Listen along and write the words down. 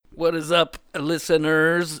What is up,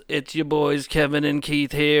 listeners? It's your boys Kevin and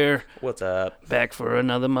Keith here. What's up? Back for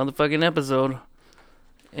another motherfucking episode.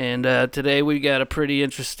 And today we got a pretty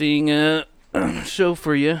interesting show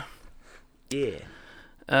for you. Yeah.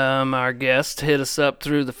 Our guest hit us up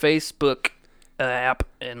through the Facebook app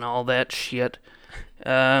and all that shit.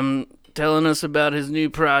 Telling us about his new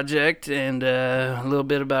project and a little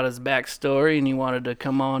bit about his backstory, and he wanted to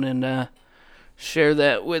come on and share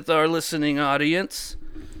that with our listening audience.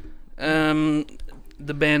 The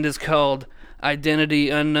band is called Identity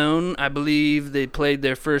Unknown. I believe they played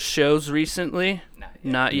their first shows recently.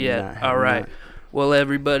 Not yet. All right. Well,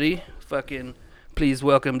 everybody, fucking please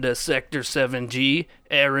welcome to Sector 7G,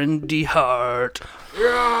 Aaron DeHart.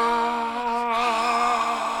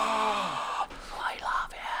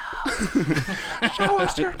 Show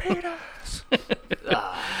us your penis.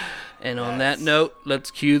 And on that note, let's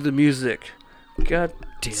cue the music. God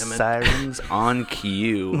damn it. Sirens on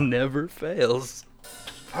cue. Never fails.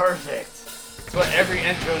 Perfect. That's what every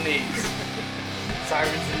intro needs.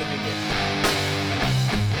 Sirens in the beginning.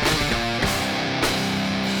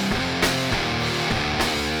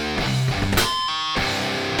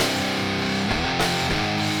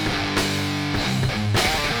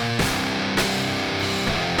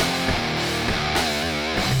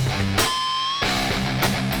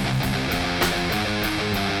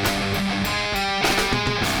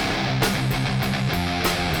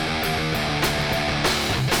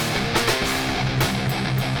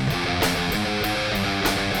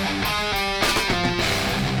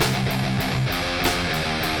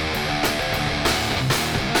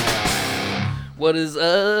 What is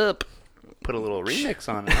up? Put a little remix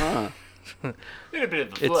on it, huh?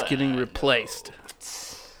 It's getting replaced.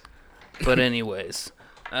 But anyways,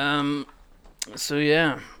 so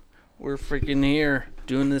yeah, we're freaking here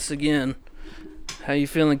doing this again. How you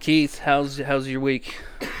feeling, Keith? How's your week?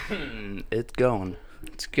 It's going.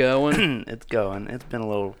 It's going. It's going. It's been a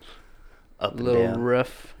little up and A little down.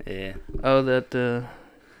 rough. Yeah. Oh, that the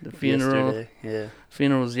funeral. Yesterday, yeah.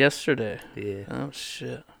 Funeral was yesterday. Yeah. Oh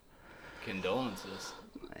shit. Condolences.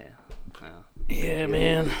 Yeah. Well, Yeah,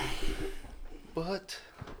 man. but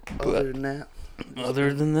other than that,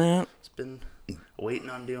 Other than that, it's been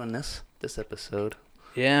waiting on doing this episode.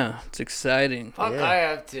 yeah, it's exciting. Fuck, Yeah. I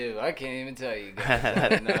have to. I can't even tell you guys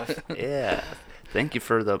that enough. Yeah. Thank you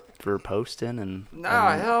for posting and,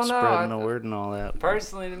 Nah, and hell no. spreading the word and all that.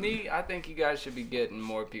 Personally, to me, I think you guys should be getting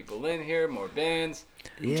more people in here, more bands.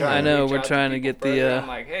 Yeah. I know, Reach we're out trying to people get the, further. I'm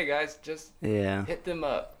like, hey guys, just Yeah. hit them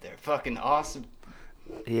up. They're fucking awesome.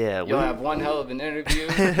 Yeah. You'll have one hell of an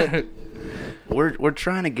interview. We're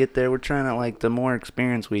trying to get there. We're trying to, like, the more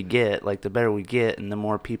experience we get, like, the better we get, and the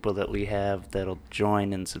more people that we have that'll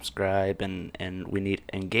join and subscribe, and we need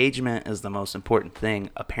engagement is the most important thing,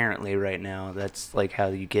 apparently, right now. That's, like, how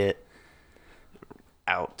you get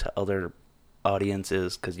out to other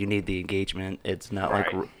audiences, because you need the engagement. It's not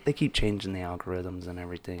Right. like they keep changing the algorithms and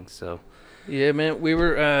everything, so. Yeah, man, we've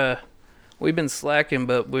been slacking,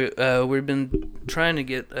 but we've been trying to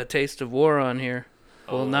get a Taste of War on here.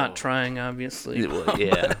 Well, not trying, obviously. Well,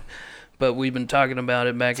 yeah. But we've been talking about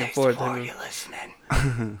it back and forth. Are you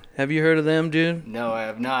listening? Have you heard of them, dude? No, I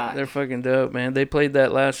have not. They're fucking dope, man. They played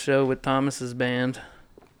that last show with Thomas's band.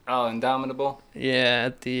 Oh, Indomitable? Yeah,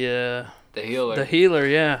 at the Healer. The Healer,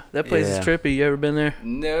 yeah. That place is Yeah. trippy. You ever been there?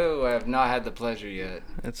 No, I have not had the pleasure yet.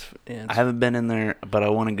 I haven't been in there, but I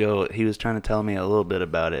want to go. He was trying to tell me a little bit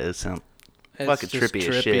about it. It sounds fucking just trippy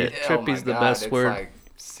as shit. Oh my Trippy's the God, best it's word. like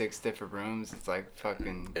 6 different rooms. It's like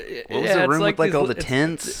fucking... What was Yeah, the it's room with, like, all the these-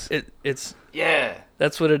 tents? It's Yeah.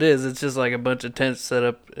 That's what it is. It's just like a bunch of tents set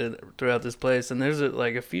up throughout this place, and there's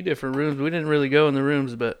like a few different rooms. We didn't really go in the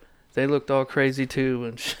rooms, but they looked all crazy too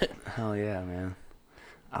and shit. Hell yeah, man.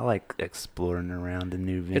 I like exploring around in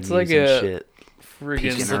new venues It's like and a shit. Friggin'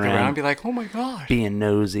 Peeking Look around. around and be like, oh my God. Being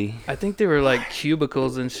nosy. I think they were like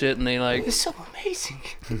cubicles and shit, and they like It's so amazing.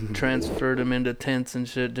 transferred them into tents and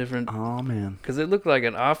shit, different. Oh, man. Because it looked like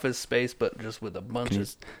an office space, but just with a bunch Can you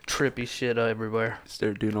of trippy shit everywhere.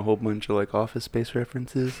 Start doing a whole bunch of, like, Office Space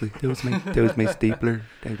references. Like, that was my stapler.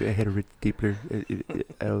 I had a red stapler.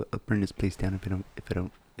 I'll burn this place down if you don't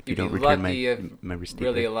return my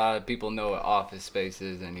stapler. Really, a lot of people know what Office Space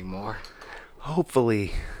is anymore.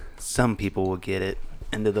 Hopefully, some people will get it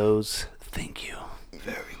into those. Thank you.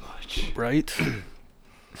 Very much. Right?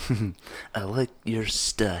 I like your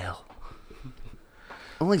style.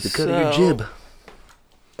 I like the cut of your jib.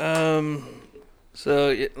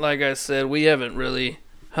 Like I said, we haven't really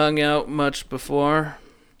hung out much before.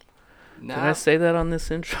 Nah. Did I say that on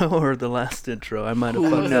this intro or the last intro? I might have Who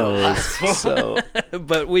fucked knows? So up.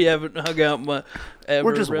 But we haven't hung out much ever.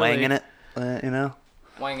 we're just really. wanging it, you know.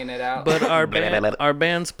 wanging it out. But our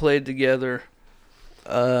bands played together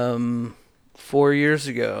 4 years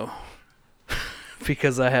ago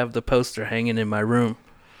because I have the poster hanging in my room.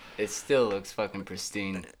 It still looks fucking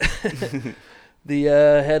pristine. The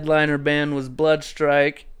headliner band was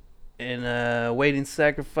Bloodstrike and Waiting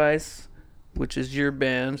Sacrifice, which is your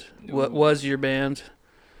band. What was your band?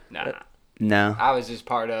 Nah. No. I was just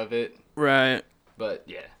part of it. Right. But,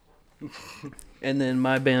 yeah. And then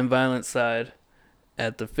my band, Violent Side,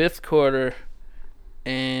 at the fifth quarter.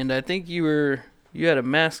 And I think you had a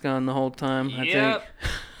mask on the whole time. I think.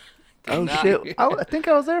 Oh, shit. I think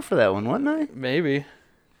I was there for that one, wasn't I? Maybe.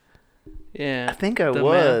 Yeah. I think I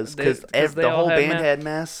was, because the whole band had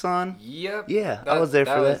masks on. Yep. Yeah, I was there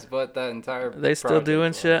for that. That was what that entire Are they still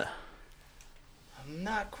doing shit? I'm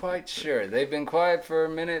not quite sure. They've been quiet for a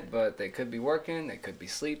minute, but they could be working. They could be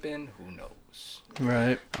sleeping. Who knows?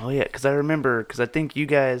 Right. Oh, yeah, because I remember, because I think you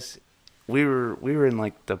guys, we were in,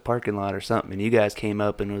 like, the parking lot or something, and you guys came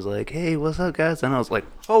up and was like, hey, what's up, guys? And I was like,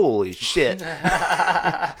 holy shit.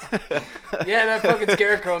 Yeah, that fucking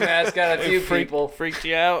scarecrow mask got a few people. Freaked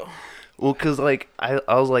you out? Well, because, like, I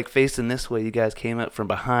was, like, facing this way. You guys came up from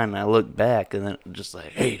behind, and I looked back, and then just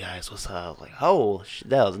like, hey, guys, what's up? I was like, oh, shit,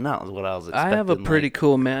 that was not what I was expecting. I have a pretty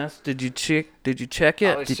cool mask. Did you check it?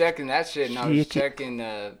 I was checking that shit, and I was checking...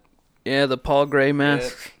 yeah, the Paul Gray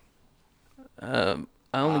mask. I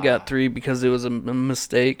only got 3 because it was a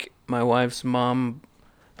mistake. My wife's mom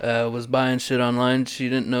was buying shit online. She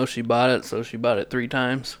didn't know she bought it, so she bought it 3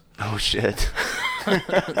 times. Oh, shit.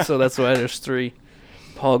 So that's why there's 3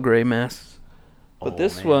 Paul Gray masks. But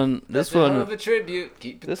this one That's a hell of a tribute.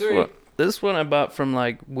 Keep it 3. This one I bought from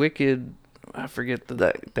like Wicked. I forget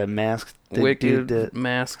the mask. Wicked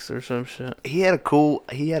masks or some shit. He had a cool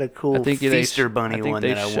Feaster Bunny one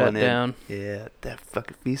that I wanted. Down. Yeah, that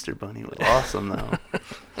fucking Feaster Bunny was awesome though.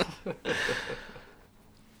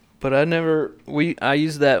 But I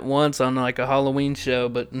used that once on like a Halloween show,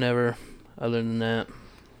 but never other than that.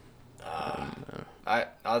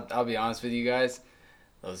 I'll be honest with you guys.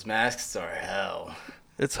 Those masks are hell.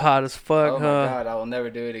 It's hot as fuck, oh my god, I will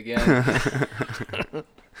never do it again.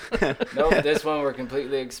 Nope, this one we're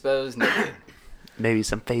completely exposed naked. Maybe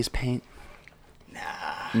some face paint. Nah.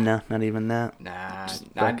 No, not even that. Nah. Just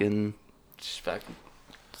fucking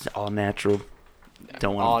it's all natural.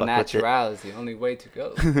 Don't want to all fuck natural with is the only way to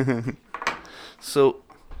go. So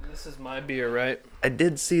this is my beer, right? I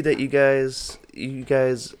did see that you guys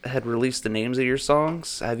had released the names of your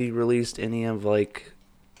songs. Have you released any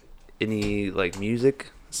music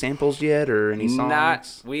samples yet, or any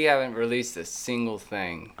songs? We haven't released a single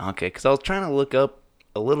thing. Okay, because I was trying to look up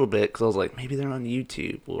a little bit, because I was like, maybe they're on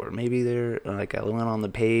YouTube, or maybe they're, like, I went on the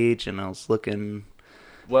page, and I was looking.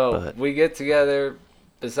 Well, we get together.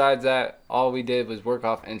 Besides that, all we did was work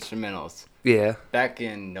off instrumentals. Yeah. Back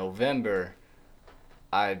in November,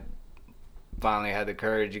 I finally had the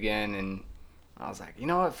courage again, and I was like, you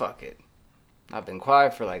know what, fuck it. I've been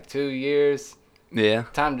quiet for like 2 years. Yeah.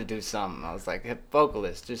 Time to do something. I was like,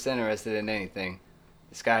 vocalist, just interested in anything.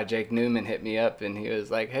 This guy, Jake Newman, hit me up, and he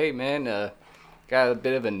was like, hey, man, got a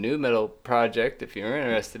bit of a new metal project if you're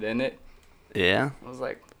interested in it. Yeah. I was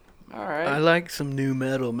like, all right. I like some new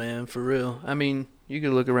metal, man, for real. I mean, you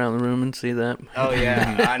could look around the room and see that. Oh,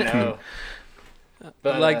 yeah, I know.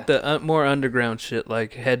 But I like the more underground shit,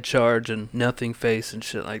 like Head Charge and Nothing Face and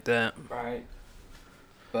shit like that. Right.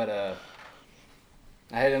 But,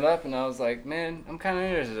 I hit him up and I was like, man, I'm kind of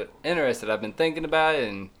interested. I've been thinking about it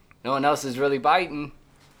and no one else is really biting.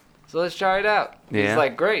 So let's try it out. Yeah. He's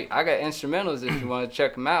like, great. I got instrumentals if you want to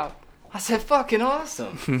check them out. I said, fucking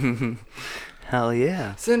awesome. Hell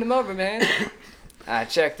yeah. Send them over, man. I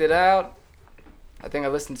checked it out. I think I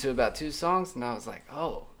listened to about 2 songs and I was like,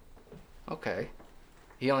 oh, okay.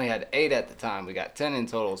 He only had 8 at the time. We got 10 in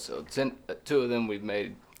total. So 2 of them we've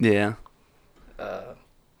made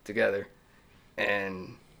together.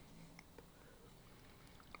 And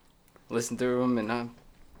listened through them, and I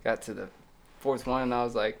got to the 4th one, and I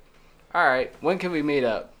was like, all right, when can we meet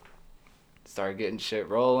up? Started getting shit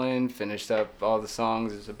rolling, finished up all the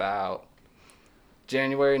songs. It was about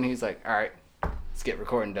January, and he's like, all right, let's get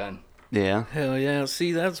recording done. Yeah. Hell yeah.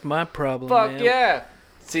 See, that's my problem, Fuck man. yeah.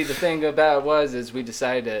 See, the thing about it is we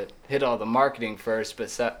decided to hit all the marketing first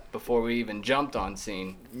before we even jumped on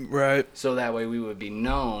scene. Right. So that way we would be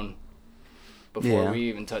known before we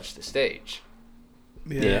even touch the stage.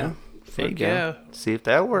 Yeah. There you go. Yeah. See if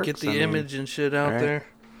that works. Get the image and shit out there.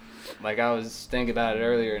 Like, I was thinking about it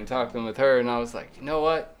earlier and talking with her, and I was like, you know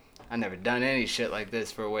what? I never done any shit like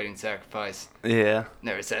this for a Waiting Sacrifice. Yeah.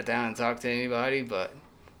 Never sat down and talked to anybody, but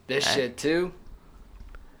this shit too,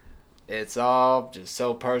 it's all just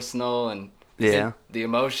so personal, and Yeah. The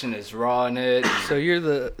emotion is raw in it. So you're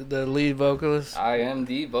the lead vocalist? I am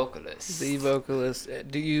the vocalist. The vocalist.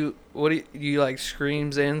 Do you like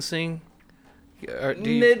screams and sing? Or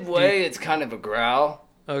Midway, it's kind of a growl.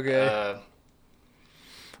 Okay.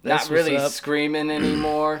 Not really what's up. screaming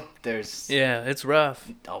anymore. There's Yeah, it's rough.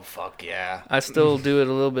 oh fuck yeah. I still do it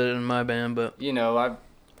a little bit in my band, but You know,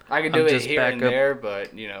 I can do I'm it just here and backup. there,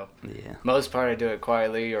 but you know, Yeah. most part I do it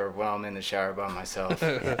quietly or when I'm in the shower by myself.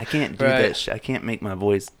 Yeah, I can't do Right. that. I can't make my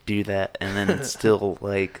voice do that and then still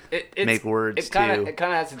like make words It kind too. of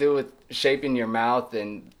has to do with shaping your mouth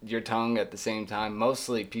and your tongue at the same time.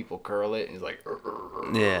 Mostly people curl it and it's like.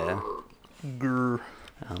 Yeah. grr.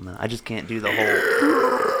 I don't know. I just can't do the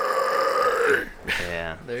whole.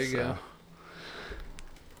 Yeah. There you go.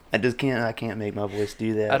 I just can't. I can't make my voice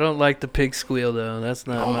do that. I don't like the pig squeal though. That's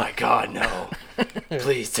not Oh my god, no!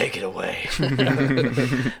 Please take it away.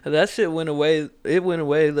 That shit went away. It went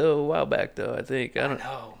away though a while back though. I think I don't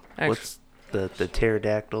No. actually. What's the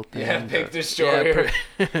pterodactyl thing? Yeah, Pig Destroyer.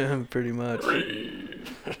 Yeah, pretty much.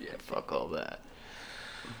 Yeah, fuck all that.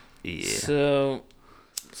 Yeah.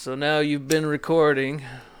 So now you've been recording.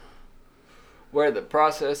 We're in the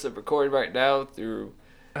process of recording right now through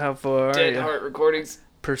How far are you? DeHart Recordings.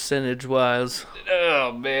 Percentage wise?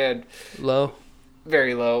 Oh man, Low?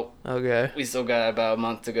 very low. Okay. We still got about a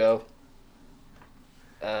month to go.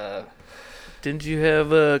 Didn't you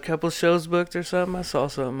have a couple shows booked or something? I saw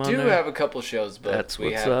something on Do there. have a couple shows booked. That's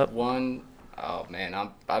we what's have up. one. Oh man,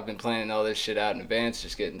 I've been planning all this shit out in advance,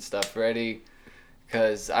 just getting stuff ready,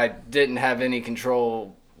 because I didn't have any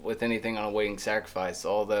control with anything on a Waiting Sacrifice.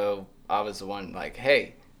 Although I was the one like,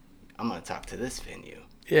 hey, I'm gonna talk to this venue.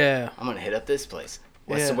 Yeah. I'm gonna hit up this place.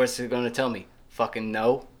 What's Yeah. the worst they're gonna tell me? Fucking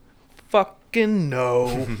no. Fucking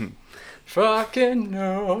no. Fucking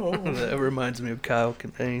no. That reminds me of Kyle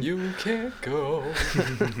Kinane. You can't go.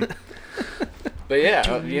 But yeah,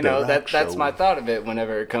 Do you the know, rock that's show. my thought of it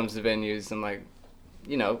whenever it comes to venues. I'm like,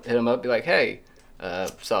 you know, hit them up, be like, hey,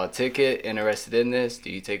 saw a ticket, interested in this. Do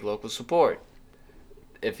you take local support?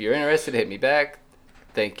 If you're interested, hit me back.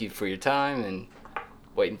 Thank you for your time and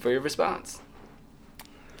waiting for your response.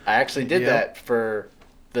 I actually did Yep. that for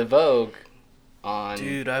the Vogue on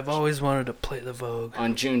Dude, I've always wanted to play the Vogue.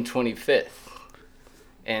 on June 25th.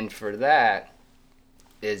 And for that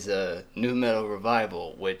is a new metal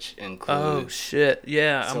revival, which Oh includes shit!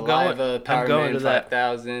 Yeah, Saliva, Power I'm going Man to that.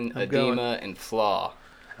 5000, I'm going. Edema, and Flaw.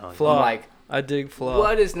 Flaw. I'm like, I dig Flaw.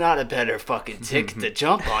 what is not a better fucking tick to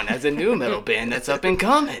jump on as a new metal band that's up and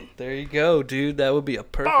coming? There you go, dude. That would be a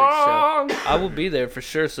perfect show. I will be there for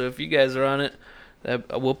sure. So if you guys are on it,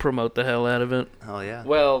 we'll promote the hell out of it. Oh yeah.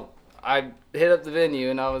 Well, I hit up the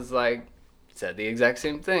venue and I was like, said the exact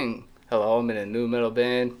same thing. Hello, I'm in a new metal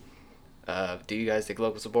band. Do you guys take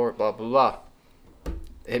local support? Blah, blah, blah.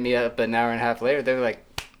 Hit me up an hour and a half later. They were like,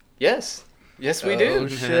 yes. Yes, we Oh do.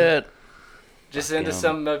 shit! Just send us Fuck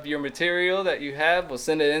some of your material that you have. We'll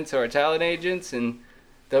send it in to our talent agents and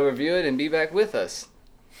they'll review it and be back with us.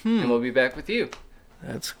 And we'll be back with you.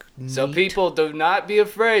 That's So neat. people, do not be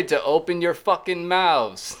afraid to open your fucking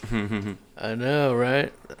mouths. I know,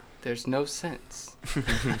 right? There's no sense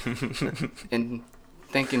in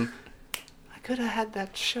thinking, I could have had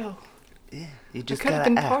that show. Yeah. You I just could have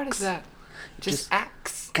gotta been part of ask. that. Just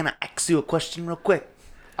axe. Can I ask you a question real quick?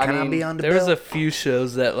 I Can I mean, be on the There was bill? a few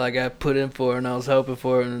shows that like I put in for and I was hoping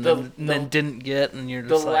for and then didn't get, and you're The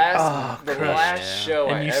just like, last, oh, the crushed. last show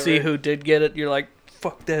I And you ever, see who did get it, you're like,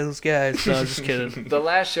 fuck those guys. No, I'm just kidding. the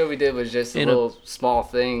last show we did was just a You know- little small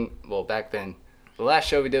thing. Well, back then, the last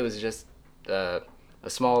show we did was just a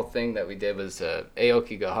small thing that we did was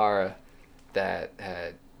Aoki Gahara that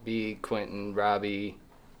had B, Quentin, Robbie,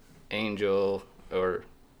 Angel, or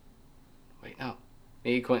wait, no,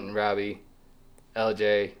 me, Quentin, Robbie,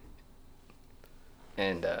 LJ,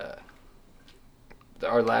 and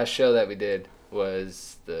our last show that we did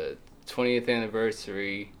was the 20th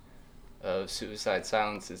anniversary of Suicide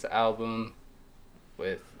Silence's album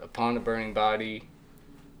with Upon a Burning Body,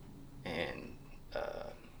 and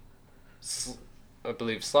I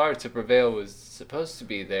believe Slaughter to Prevail was supposed to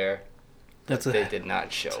be there, but That's they a did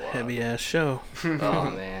not show up. heavy ass show.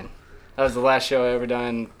 Oh man, that was the last show I ever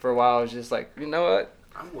done. For a while I was just like, you know what,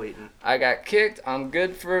 I'm waiting. I got kicked, I'm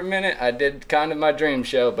good for a minute. I did kind of my dream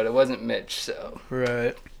show, but it wasn't Mitch, so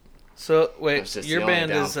Right. So that wait, was just your the only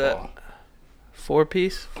band is downfall.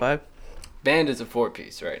 4-piece, 5 Band is a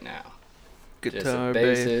 4-piece right now. Just guitar, a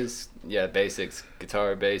bass. bassist, yeah, basics,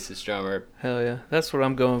 guitar, bassist, drummer. Hell yeah, that's what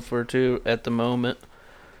I'm going for too at the moment.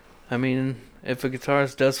 I mean, if a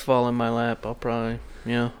guitarist does fall in my lap, I'll probably,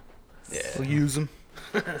 Yeah. I'll use them.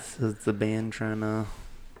 So is the band trying to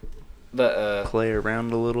But play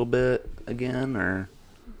around a little bit again, or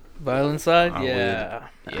Violent Side? Are we- Yeah.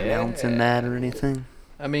 announcing that or anything?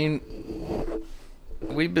 I mean,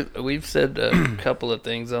 we've said a couple of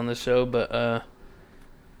things on the show, but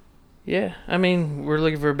yeah. I mean, we're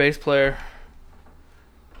looking for a bass player.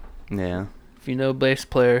 Yeah. If you know a bass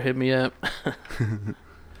player, hit me up.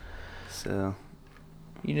 So.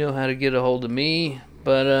 You know how to get a hold of me.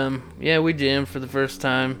 But yeah, we jammed for the first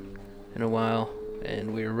time in a while,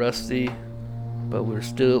 and we were rusty, but we're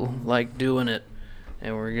still like doing it,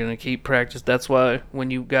 and we're gonna keep practice. That's why when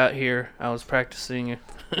you got here, I was practicing.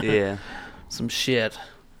 Yeah. Some shit.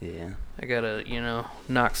 Yeah. I gotta,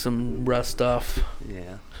 knock some rust off.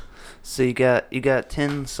 Yeah. So you got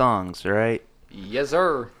 10 songs, right? Yes,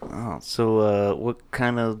 sir. Oh, so what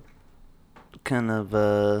kind of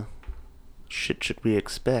shit should we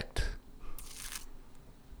expect?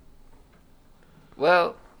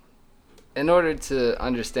 Well, in order to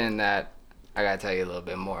understand that, I gotta tell you a little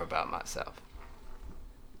bit more about myself.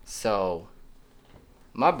 So,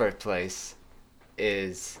 my birthplace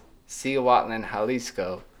is Cihuatlan,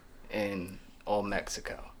 Jalisco, in Old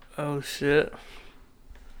Mexico. Oh shit!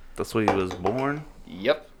 That's where he was born?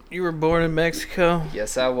 Yep. You were born in Mexico?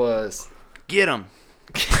 Yes, I was. Get him!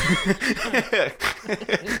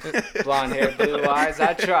 Blonde hair, blue eyes.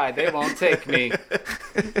 I tried. They won't take me.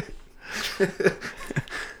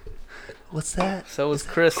 What's that? So was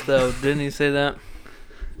Chris though. Didn't he say that?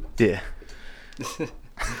 Yeah.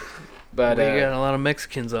 But We got a lot of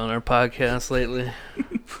Mexicans on our podcast lately.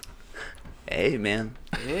 Hey, man.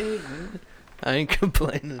 I ain't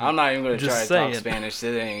complaining. I'm not even gonna Just try to saying. talk Spanish.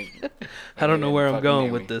 It ain't. I don't know where I'm fucking going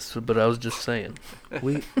hear with me. this, but I was just saying.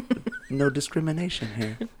 We no discrimination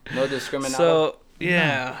here. No discrimination. So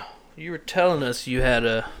yeah, you were telling us you had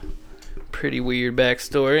a pretty weird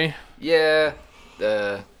backstory. Yeah.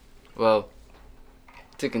 Well,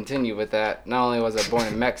 to continue with that, not only was I born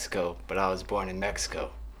in Mexico, but I was born in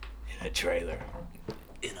Mexico in a trailer.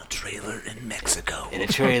 In a trailer in Mexico. In a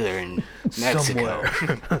trailer in Mexico.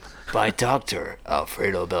 By Dr.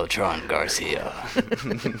 Alfredo Beltran Garcia.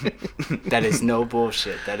 That is no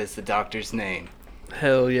bullshit. That is the doctor's name.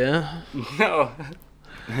 Hell yeah. No.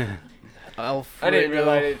 Alfredo. I didn't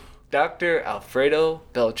realize it. Dr. Alfredo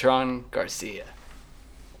Beltran Garcia.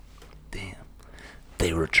 Damn.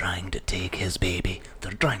 They were trying to take his baby.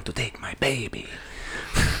 They're trying to take my baby.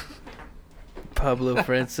 Pablo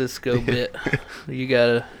Francisco bit. You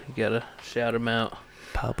gotta shout him out.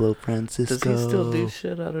 Pablo Francisco. Does he still do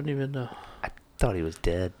shit? I don't even know. I thought he was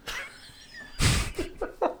dead.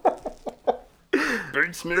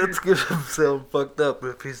 That's get himself fucked up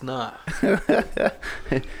if he's not.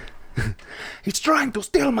 He's trying to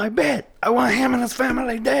steal my bed. I want him and his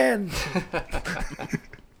family dead.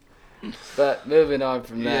 But moving on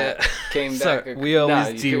from that, came back. Sorry, we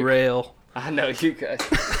always derail. I know you guys.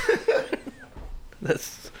 That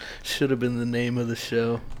should have been the name of the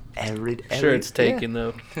show. Sure, it's taken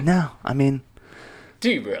though. No, I mean,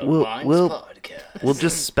 Derailed We'll- Minds we'll- Podcast. we'll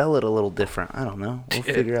just spell it a little different. I don't know. We'll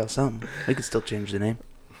Yeah. figure out something. We can still change the name.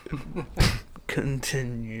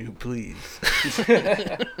 Continue, please.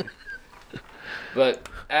 But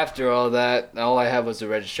after all that, all I had was a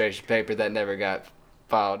registration paper that never got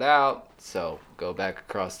filed out. So go back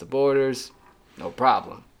across the borders, no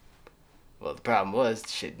problem. Well, the problem was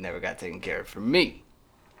shit never got taken care of for me.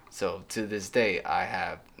 So to this day, I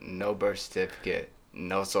have no birth certificate,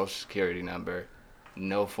 no social security number,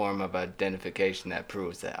 no form of identification that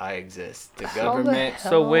proves that I exist. The government.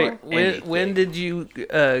 So wait, when anything. did you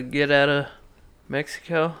get out of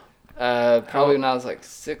Mexico? Probably when I was like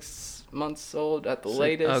 6 months old at the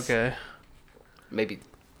latest. Okay. Maybe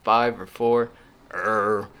 5 or 4.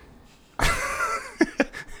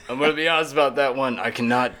 I'm gonna be honest about that one. I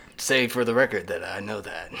cannot say for the record that I know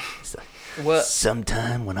that. What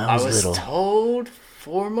Sometime when I I was was little. told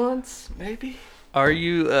 4 months, maybe. are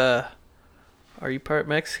you part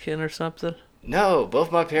Mexican or something? No,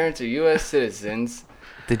 both my parents are U.S. citizens.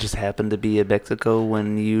 They just happened to be in Mexico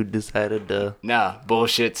when you decided to. Nah,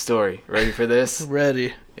 bullshit story. Ready for this?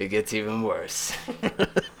 Ready. It gets even worse.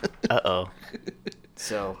 Uh-oh.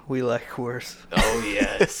 So, We like worse. oh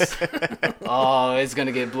yes. Oh, it's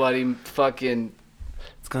gonna get bloody fucking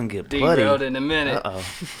It's gonna get bloody. derailed in a minute. Uh-oh.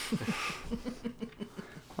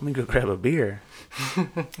 I'm gonna go grab a beer.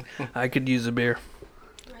 I could use a beer.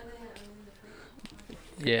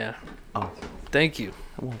 Yeah. Oh. Thank you.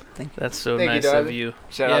 Well, thank you. That's so Thank you, nice of darling. you.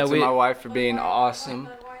 Shout Yeah, out to my wife for being awesome.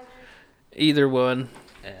 Either one.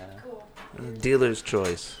 Dealer's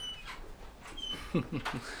choice.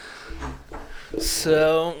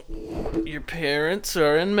 So, your parents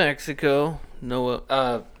are in Mexico.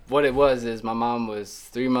 Noah. What it was is my mom was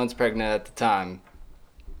 3 months pregnant at the time.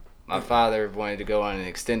 my father wanted to go on an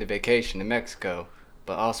extended vacation to Mexico,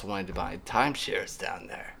 but also wanted to buy timeshares down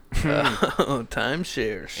there. Oh,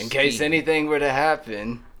 timeshares. In case anything were to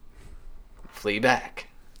happen, flee back.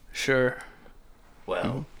 Sure.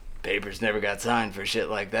 Well, papers never got signed for shit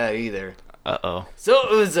like that either. Uh-oh. So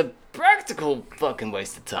it was a practical fucking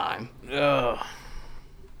waste of time. Oh.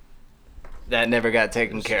 That never got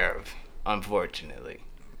taken care of, unfortunately.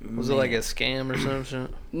 Was it like a scam or some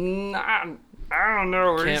shit? Nah, I don't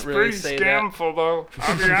know. Can't He's really pretty say scamful, though.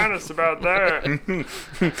 I'll be honest about that.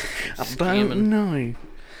 I don't know.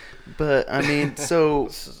 But, I mean, so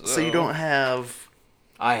you don't have...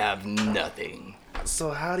 I have nothing.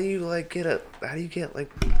 So how do you, like, get a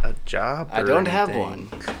job or I don't have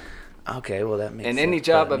anything? one. Okay, well, that makes And sense. any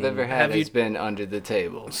job but, I I've mean, ever had has been under the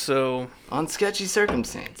table. So, On sketchy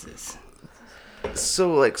circumstances.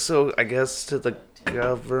 So I guess to the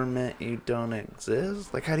government you don't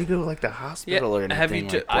exist? Like, how do you go to, like, the hospital or anything have you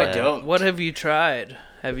like that? I don't. what have you tried?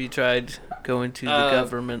 Have you tried going to the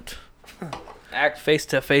government? Act face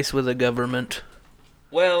to face with the government.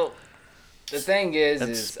 Well, the thing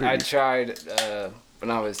is I pretty- tried when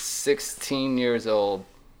I was 16 years old.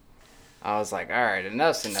 I was like, all right,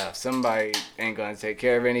 enough's enough. Somebody ain't going to take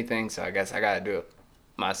care of anything, so I guess I got to do it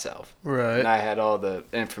myself. Right. And I had all the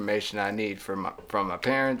information I need from my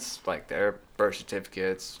parents, like their birth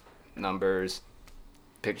certificates, numbers,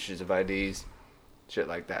 pictures of IDs, shit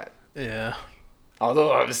like that. Yeah.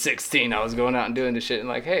 Although I was 16, I was going out and doing the shit and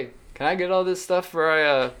like, hey, can I get all this stuff before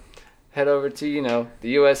I head over to, the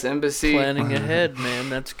U.S. Embassy? Planning ahead,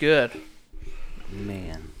 man. That's good.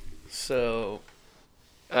 Man. So,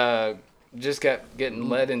 just kept getting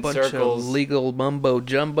led in bunch circles. of legal mumbo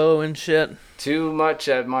jumbo and shit. Too much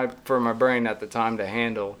for my brain at the time to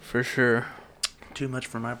handle. For sure. Too much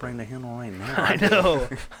for my brain to handle right now. I know.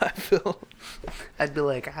 I feel. I'd be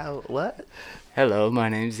like, how, what? Hello, my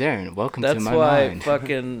name's Aaron. Welcome That's to my why mind.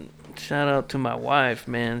 fucking shout out to my wife,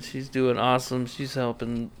 man. She's doing awesome. She's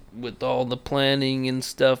helping with all the planning and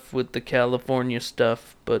stuff with the California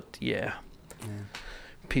stuff. But yeah.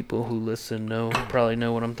 People who listen probably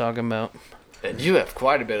know what I'm talking about. And you have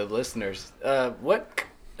quite a bit of listeners. What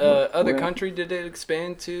other country did it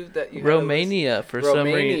expand to that you had a Romania for some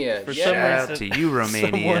Romania, reason. For yeah. some Shout out reason, to you,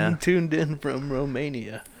 Romania. someone tuned in from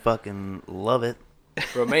Romania. Fucking love it.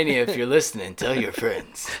 list? Romania, if you're listening, tell your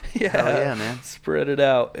friends. Yeah, Hell yeah, man. Spread it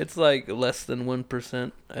out. It's like less than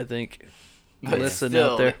 1%, I think. But Listen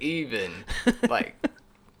still, out there. even like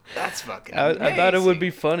that's fucking. I thought it would amazing. be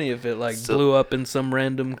funny if it So- blew up in some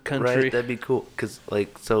random country. Right, that'd be cool. Cause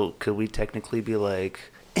so could we technically be like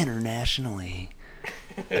internationally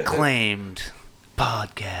acclaimed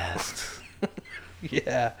podcast?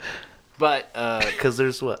 But Cause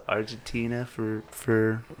there's what, Argentina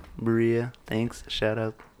for Maria. Thanks, shout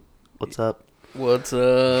out. What's up? What's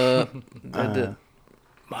up?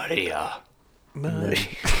 Maria,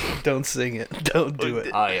 Don't sing it. Don't do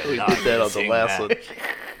it. I am We not did that on the missing last that. one.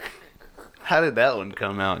 How did that one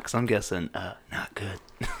come out? Cause I'm guessing not good.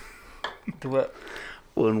 What?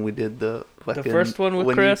 When we did the fucking, first one with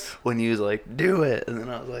when Chris? when you was like, do it, and then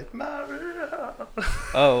I was like, Maria.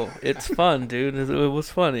 Oh, it's fun, dude. It was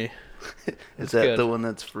funny. Is that good. the one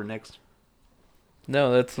that's for next?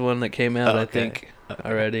 No, that's the one that came out, Oh, I okay. think,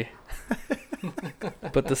 already.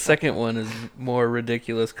 But the second one is more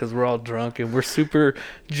ridiculous because we're all drunk and we're super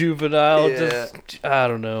juvenile. Yeah. Just, I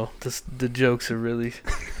don't know. The jokes are really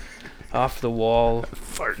off the wall.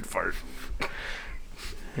 Fart.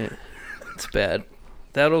 Yeah, it's bad.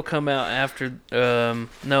 That'll come out after.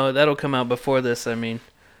 No, that'll come out before this. I mean,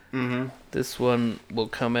 Mm-hmm. this one will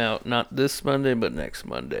come out not this Monday, but next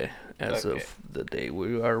Monday, as Okay. of the day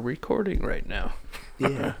we are recording right now.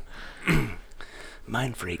 Yeah.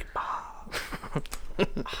 Mind freak.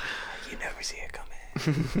 You never see it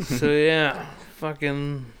coming. So yeah,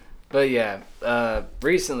 fucking. But yeah,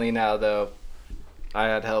 recently now though, I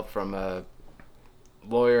had help from a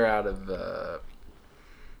lawyer out of the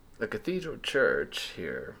Cathedral Church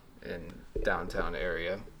here in downtown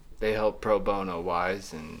area. They help pro bono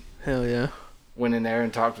wise, and Hell yeah. went in there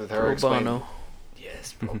and talked with her. Pro explained- bono.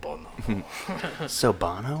 Yes, pro bono. So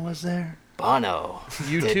Bono was there? Bono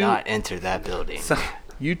You did too? not enter that building.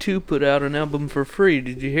 U2 put out an album for free.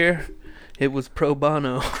 Did you hear? It was pro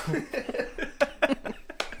bono.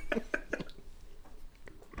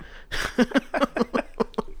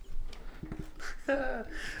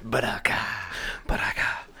 Baraka.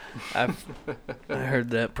 I heard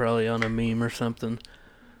that probably on a meme or something.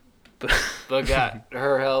 But got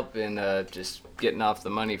her help in just getting off the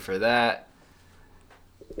money for that.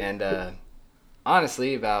 And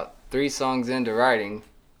honestly, about 3 songs into writing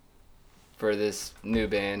for this new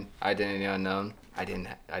band, Identity Unknown, I didn't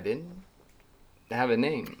have a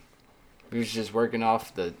name. We was just working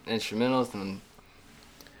off the instrumentals and.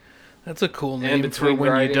 That's a cool In name for between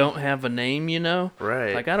when writing. you don't have a name, you know?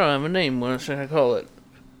 Right. Like, I don't have a name. What should I call it?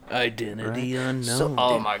 Identity unknown. So-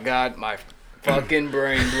 Oh my god, my fucking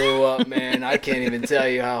brain blew up, man. I can't even tell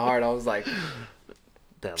you how hard I was like,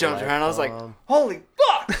 That jumped light around. I was like, bulb. holy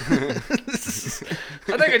fuck!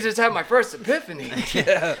 I think I just had my first epiphany.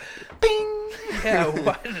 yeah. Bing. Yeah,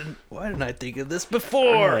 why didn't I think of this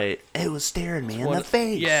before? Right. It was staring me in the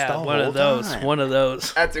face. Yeah, the one whole of those. time. One of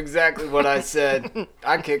those. That's exactly what I said.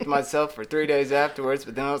 I kicked myself for 3 days afterwards,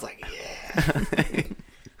 but then I was like,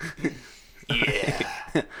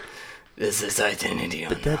 yeah. This is identity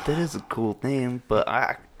But unknown. that is a cool name. But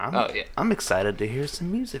I'm Oh, yeah. I'm excited to hear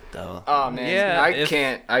some music though. Oh man, Yeah,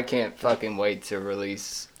 I can't fucking wait to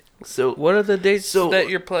release. So What are the dates So- that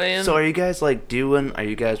you're playing? So are you guys are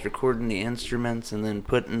you guys recording the instruments and then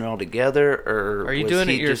putting it all together, or Are you was doing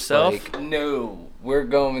he it just yourself? like- No, we're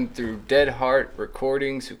going through DeHart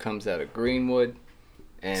Recordings, who comes out of Greenwood,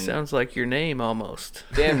 and Sounds like your name almost.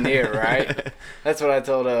 damn near right. That's what I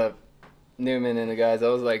told Newman and the guys. I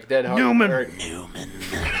was like, DeHart. Newman. Newman.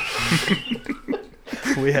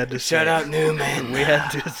 We had to Shout out Newman. We had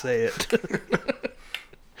to say it.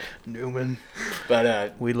 Newman.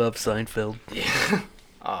 But We love Seinfeld.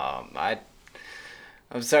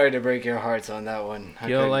 I'm sorry to break your hearts on that one. You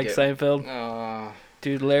don't like Seinfeld? Oh,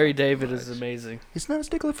 Dude, Larry David is amazing. He's not a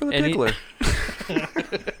stickler for the And he- pickler.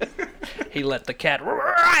 He let the cat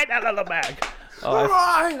right out of the bag. Oh,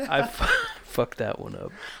 I fucked that one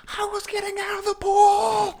up. I was getting out of the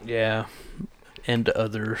pool. Yeah. And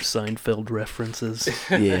other Seinfeld references.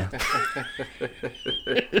 Yeah.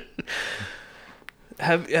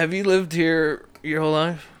 Have you lived here your whole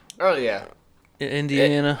life? oh yeah. In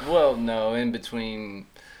Indiana? Well, no, in between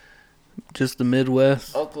Just the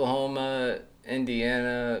Midwest? Oklahoma,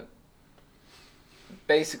 Indiana,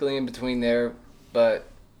 basically in between there, but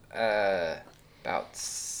about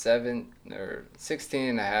 16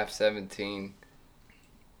 and a half, 17,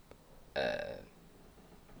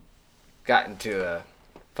 got into a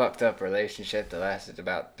fucked up relationship that lasted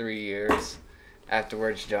about 3 years.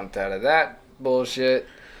 Afterwards, jumped out of that bullshit.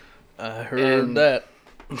 I heard And- that.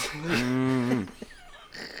 Mm.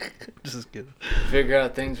 Just kidding. Figure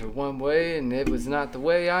out things were one way, and it was not the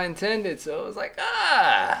way I intended. So I was like,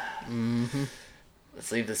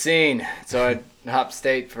 let's leave the scene. So I hopped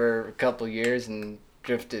state for a couple years and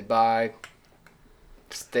drifted by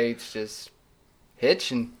states just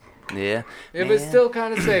hitching. Yeah. It was Man. still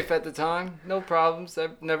kind of safe at the time. No problems.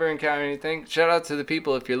 I've never encountered anything. Shout out to the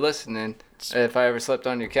people if you're listening. If I ever slept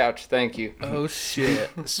on your couch, thank you. Oh, shit.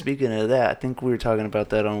 Speaking of that, I think we were talking about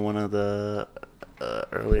that on one of the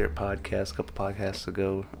earlier podcasts, a couple podcasts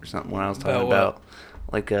ago or something, when I was talking About what? about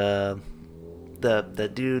like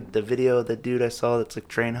the dude, the video of the dude I saw that's like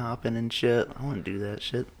train hopping and shit. I want to do that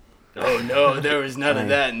shit. Oh no, there was none of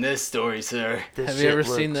that in this story, sir. This Have you shit ever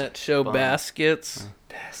seen looks that show fun. Baskets?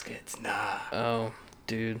 Baskets, nah. Oh,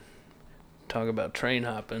 dude. Talk about train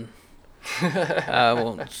hopping. I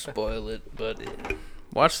won't spoil it, but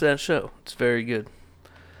watch that show. It's very good.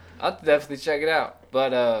 I'll definitely check it out.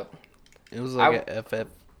 But It was like a FF.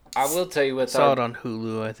 I will tell you what Saw it on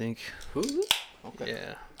Hulu, I think. Hulu? Okay.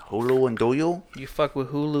 Yeah. Hulu and Doyo? You fuck with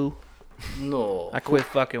Hulu? No. I quit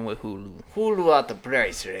fucking with Hulu. Hulu at the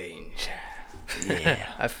price range.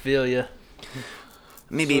 Yeah. I feel ya.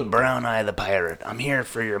 Maybe Brown Eye the Pirate. I'm here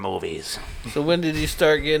for your movies. So when did you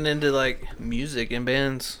start getting into like music and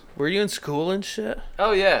bands? Were you in school and shit?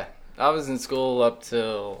 Oh yeah, I was in school up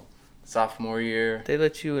till sophomore year. They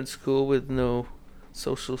let you in school with no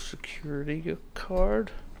social security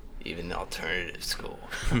card? Even alternative school.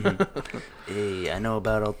 Hey, I know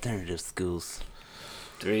about alternative schools.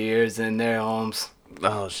 3 years in there, Holmes.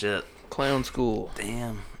 Oh shit. Clown school.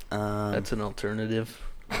 Damn. That's an alternative.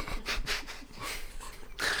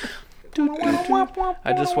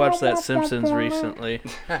 I just watched that Simpsons recently.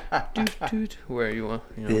 Where you want?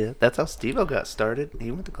 You know. Yeah, that's how Steve-O got started.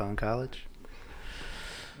 He went to clown college.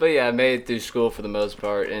 But yeah, I made it through school for the most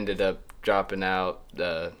part. Ended up dropping out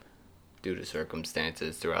due to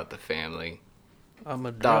circumstances throughout the family. I'm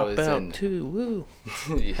a Thought it was dropout in- too. Woo.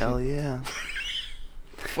 Hell yeah.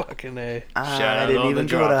 Fucking A. Shout I out didn't all even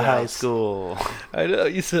the go to high dropouts. school. I know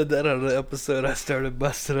you said that on the episode. I started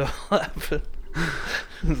busting up laughing.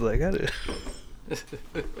 I was like, I did.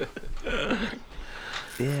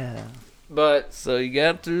 Yeah. But So you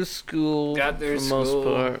got through school. Got through for the most school.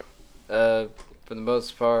 part. for the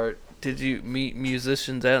most part, Did you meet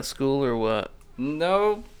musicians at school or what?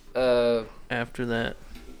 no. After that,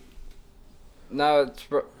 No,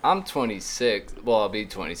 I'm 26. Well, I'll be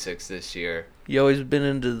 26 this year. You always been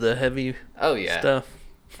into the heavy Oh yeah, stuff.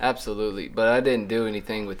 absolutely. But I didn't do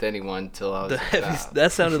anything with anyone until I was The heavy. about.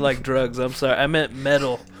 That sounded like drugs. I'm sorry. I meant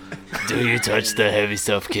metal. Do you touch the heavy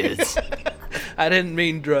stuff, kids? I didn't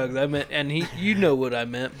mean drugs. I meant, and you know what I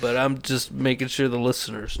meant, but I'm just making sure the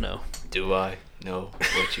listeners know. Do I know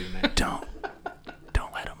what you meant? Don't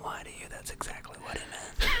let him lie to you. That's exactly what he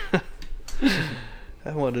meant.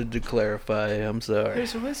 I wanted to clarify. I'm sorry.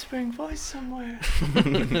 There's a whispering voice somewhere.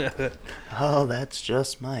 Oh, that's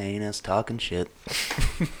just my anus talking shit.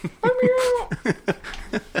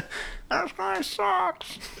 That's my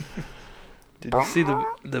socks. Did you see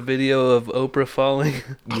the video of Oprah falling?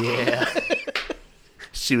 Yeah.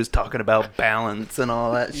 She was talking about balance and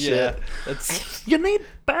all that shit. That's You need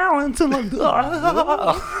balance and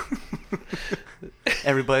like,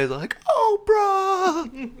 everybody's like,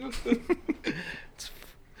 Oprah.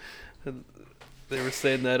 they were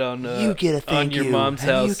saying that on You get a thank on your you, mom's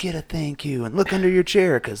and house. you get a thank you, and look under your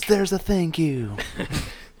chair because there's a thank you.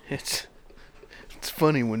 It's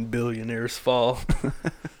funny when billionaires fall.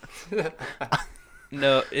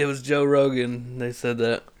 No, it was Joe Rogan. They said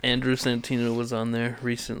that Andrew Santino was on there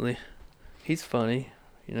recently. He's funny.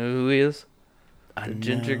 You know who he is? The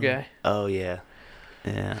ginger guy. Oh yeah,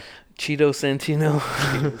 yeah. Cheeto Santino.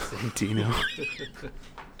 Santino.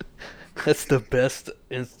 That's the best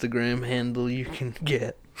Instagram handle you can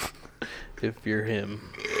get if you're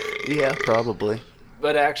him. Yeah, probably.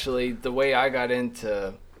 But actually, the way I got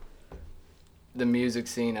into the music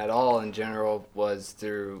scene at all in general was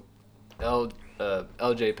through LJ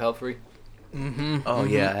Pelfrey. Mm-hmm. Oh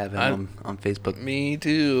yeah, I have him on Facebook. Me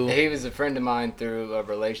too. He was a friend of mine through a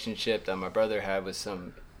relationship that my brother had with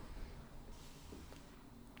some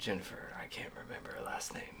Jennifer. I can't remember her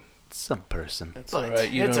last name. Some person. That's But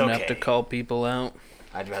alright. You it's don't okay. have to call people out.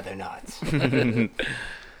 I'd rather not.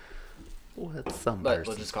 What some But person?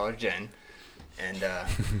 we'll just call her Jen. And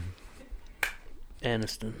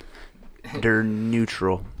Aniston. They're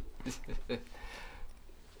neutral.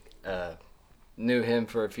 knew him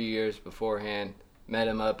for a few years beforehand. Met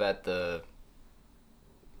him up at the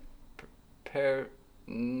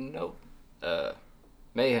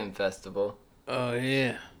Mayhem Festival Oh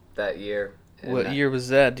yeah. that year. And, What year was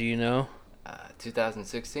that? Do you know?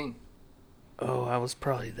 2016. Oh, I was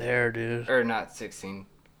probably there, dude. Or not 16.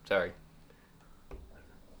 Sorry.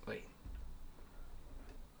 Wait.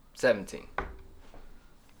 17.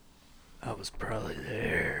 I was probably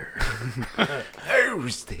there. I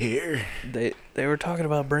was there. They were talking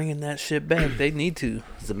about bringing that shit back. They need to.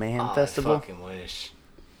 It's the Mayhem I Festival. fucking wish.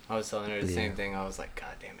 I was telling her the Yeah. same thing. I was like,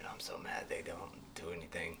 God damn it, I'm so mad they don't do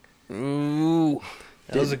anything. Ooh,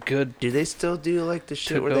 that was a good. Do they still do like the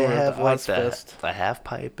shit Took where they over have the like the Ozfest. half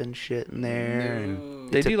pipe and shit in there? And No.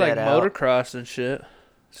 They took do like that out? motocross and shit,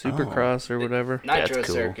 supercross or whatever. Nitro That's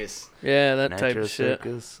cool. Circus. Yeah, that type Nitro of shit.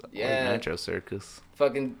 Circus. I like Yeah. Nitro Circus.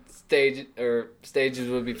 Fucking stages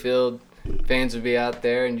would be filled. Fans would be out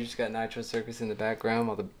there, and you just got Nitro Circus in the background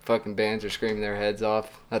while the fucking bands are screaming their heads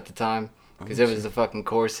off at the time. Because it was the fucking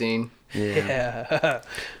core scene. Yeah.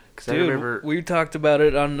 'Cause I Dude, remember. we talked about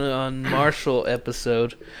it on Marshall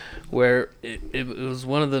episode, where it was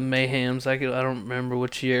one of the mayhems. I don't remember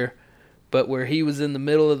which year, but where he was in the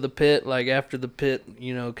middle of the pit, like after the pit,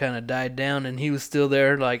 kind of died down, and he was still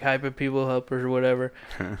there, like hyping people up or whatever.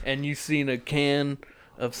 And you seen a can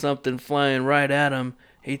of something flying right at him.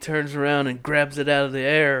 He turns around and grabs it out of the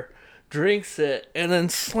air, drinks it, and then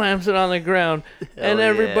slams it on the ground. And Hell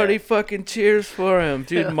everybody yeah. fucking cheers for him,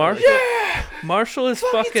 dude. Hell Marshall, Marshall is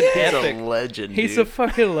fucking He's epic. a legend. He's dude. a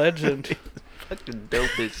fucking legend. fucking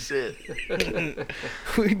dope as shit.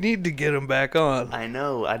 We need to get him back on. I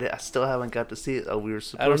know. I still haven't got to see it. Oh, we were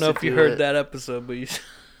supposed. I don't know to if you do heard it. that episode, but you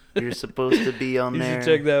You're supposed to be on there. should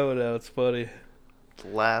check that one out. It's funny. The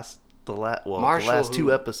last Marshall, the last two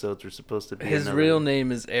who- episodes were supposed to be. His another- real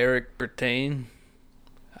name is Eric Bertain.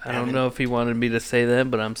 I don't Evan. know if he wanted me to say that,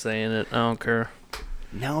 but I'm saying it. I don't care.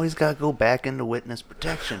 Now he's got to go back into witness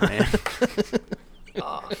protection, man.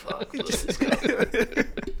 Oh, fuck. Let's go.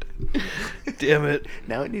 Damn it.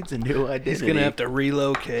 Now he needs a new identity. He's going to have to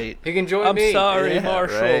relocate. He can join I'm me. sorry, Yeah,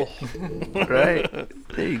 Marshall. right.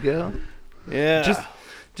 There you go. Yeah.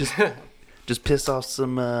 Just piss off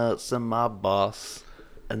some mob boss,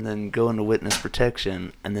 and then go into witness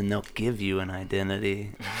protection, and then they'll give you an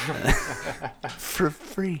identity for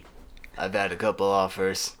free. I've had a couple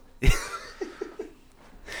offers.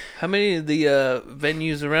 How many of the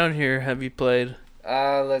venues around here have you played?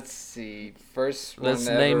 Let's see. First one Let's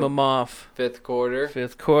ever, name them off. Fifth quarter.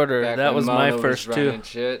 Fifth quarter. Back That when was my Mona first was two. running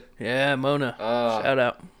shit. Yeah, Mona. Shout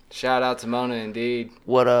out. Shout out to Mona, indeed.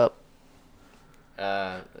 What up?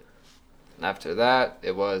 After that,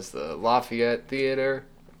 it was the Lafayette Theater.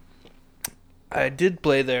 I did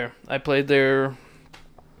play there. I played there,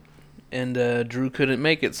 and Drew couldn't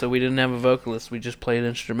make it, so we didn't have a vocalist. We just played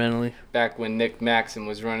instrumentally. Back when Nick Maxon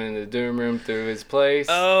was running the Doom Room through his place.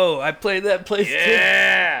 Oh, I played that place too.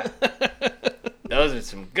 Yeah! Those are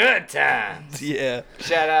some good times. Yeah.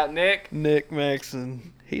 Shout out, Nick. Nick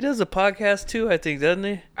Maxon. He does a podcast too, I think, doesn't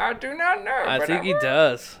he? I do not know. I but think he will-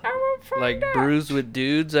 does. I will find Like out. Brews with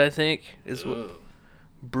Dudes, I think. Is what Ooh.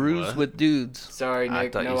 Brews What? with Dudes. Sorry, Nick. I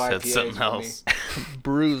thought no you said IPAs something for else.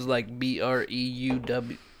 Brews like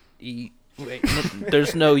BREUWE. Wait,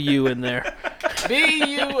 there's no U in there.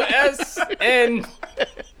 Me. BUSN.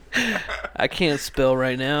 I can't spell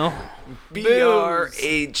right now.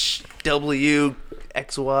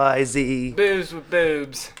 BRHWXYZ. Boobs with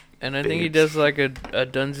boobs. And I think he does like a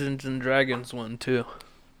Dungeons and Dragons one too.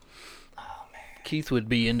 Oh, man. Keith would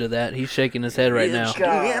be into that. He's shaking his head right now.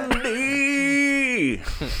 D&D.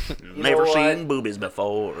 Never know seen what? boobies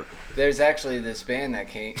before. There's actually this band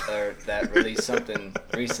that released something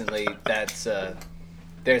recently that's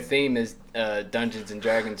their theme is Dungeons and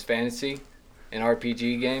Dragons fantasy and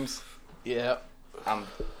RPG games. Yeah.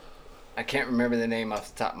 I can't remember the name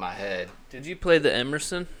off the top of my head. Did you play the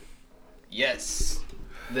Emerson? Yes,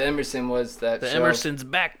 the Emerson was that The show. Emerson's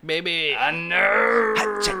back, baby. I know.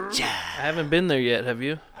 I haven't been there yet, have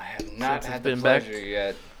you? I have not Since had it's the been back? pleasure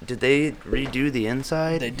yet. Did they redo the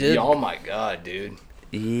inside? They did. Oh my god, dude.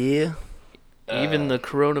 Yeah. Even the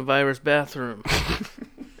coronavirus bathroom.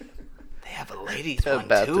 They have a ladies That one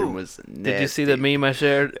bathroom too. was nasty. Did you see the meme I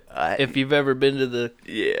shared? If you've ever been to the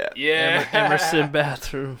Yeah. Yeah. Emerson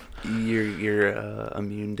bathroom, You're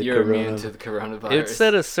immune to You're corona. immune to the coronavirus. it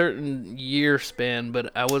said a certain year span,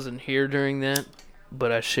 but I wasn't here during that.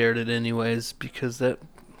 But I shared it anyways because it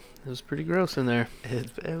was pretty gross in there It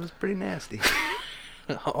was pretty nasty.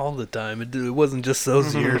 all the time. It wasn't just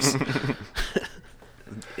those years.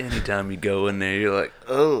 Anytime you go in there, you're like,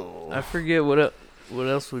 oh. I forget what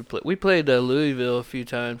else we played. We played Louisville a few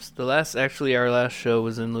times. Our last show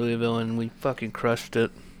was in Louisville, and we fucking crushed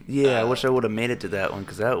it. Yeah, I wish I would have made it to that one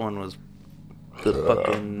because that one was the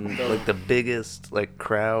fucking like the biggest like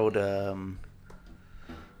crowd.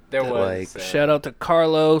 There was. like, Shout out to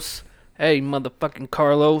Carlos. Hey, motherfucking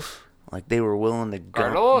Carlos. Like they were willing to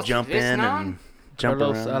Carlos, jump this in now? and jump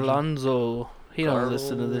Carlos around. Alonso. He don't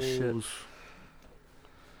listen to this shit. Carlos.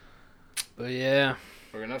 But yeah.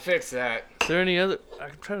 We're gonna fix that. Is there any other?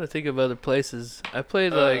 I'm trying to think of other places. I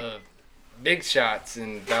played like. Big Shots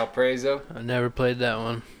in Valparaiso. I never played that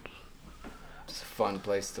one. It's a fun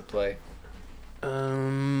place to play. I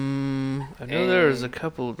know there was a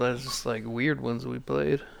couple that's just like weird ones we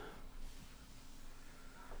played.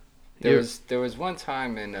 There was one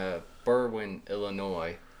time in Berwyn,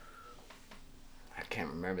 Illinois. I can't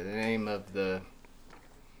remember the name of the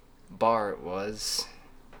bar it was.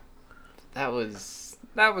 That was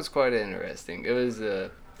quite interesting. It was a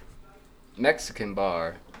Mexican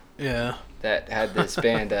bar Yeah. that had this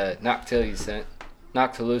band Noctilucent,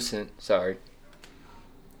 sorry.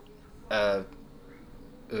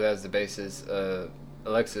 Who has the bassist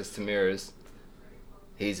Alexis Tamiris.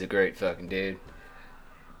 He's a great fucking dude.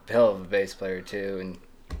 Hell of a bass player too and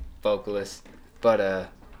vocalist. But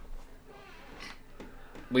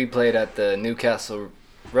we played at the Newcastle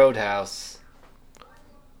Roadhouse,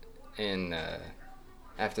 and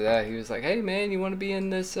after that he was like, "Hey man, you want to be in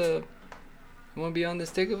this? You want to be on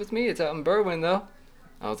this ticket with me? It's out in Berwyn though."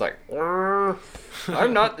 I was like,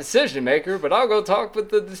 "I'm not decision maker, but I'll go talk with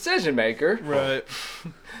the decision maker." Right.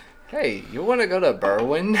 Hey, you want to go to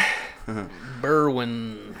Berwyn?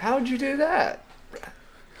 Berwyn. How'd you do that?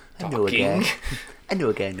 I know a guy. Talking. I know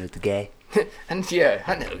a guy who knows the guy. And yeah,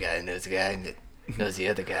 I know a guy who knows a guy that knows the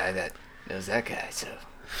other guy that knows that guy, so.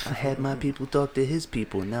 I had my people talk to his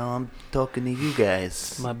people. Now I'm talking to you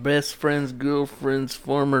guys. My best friend's girlfriend's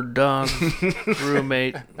former dog's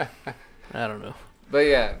roommate. I don't know. But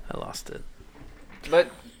yeah, I lost it. but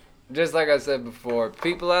just like I said before,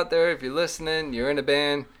 people out there, if you're listening, you're in a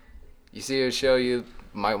band, you see a show you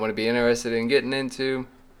might want to be interested in getting into,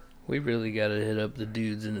 We really gotta hit up the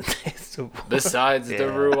dudes in the taste of war. besides the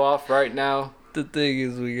Yeah. Roo off right now, The thing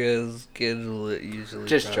is, we gotta schedule it usually.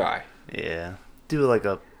 just probably. try. Yeah. Do like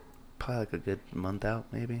probably like a good month out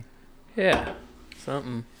maybe. Yeah,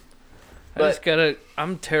 something. But- I just gotta.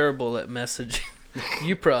 I'm terrible at messaging.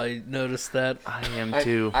 You probably noticed that. I am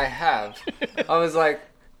too. I have. I was like,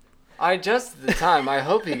 I adjusted the time. I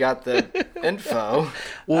hope he got the info.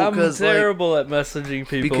 Well, I'm 'cause, like, terrible at messaging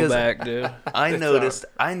people because- back, dude. I It's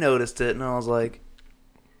noticed it and I was like,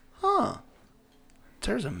 huh.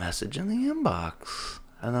 There's a message in the inbox.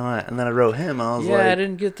 And then I wrote him. I was Yeah, like, I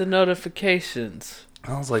didn't get the notifications.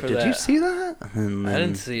 I was like, for did you that. see that? And then, I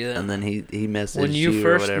didn't see that. And then he messaged When you or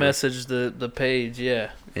first whatever. messaged the page,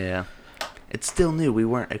 yeah. Yeah. It's still new. We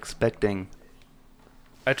weren't expecting.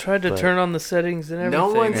 I tried to But- turn on the settings and everything.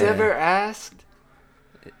 No one's Yeah. ever asked.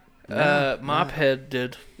 Mophead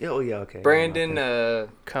did. Oh yeah, okay. Brandon,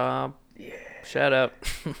 Cobb. Yeah. Shout out.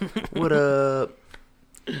 What up?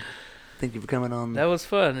 Thank you for coming on. That was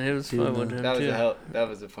fun. It was Dude, fun with him that was too. that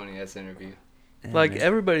was a funny ass interview. Yeah, Like man.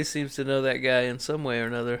 everybody seems to know that guy in some way or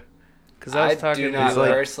another. Because I was talking do to not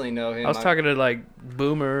like- personally know him. I was talking to like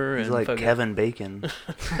Boomer He's and like fucking Kevin Bacon.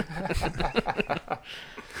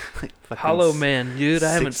 Like fucking Hollow Man, dude.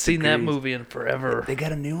 I haven't 6 seen that degrees. movie in forever. They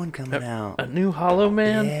got a new one coming out. A new Hollow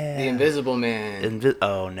Man? Yeah. The Invisible Man.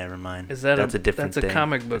 Oh, never mind. Is that that's a- a different that's a thing.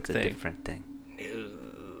 comic book That's thing. a different thing.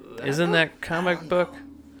 Isn't that comic book?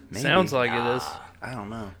 Maybe. Sounds like it is. I don't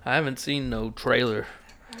know. I haven't seen no trailer.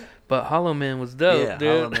 But Hollow Man was dope, yeah, dude.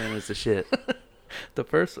 Hollow Man is the shit. The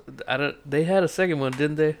first, they had a second one,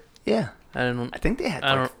 didn't they? Yeah, I I think they had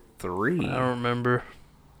I like don't- 3. don't remember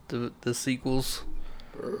the sequels.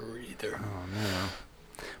 Either. Oh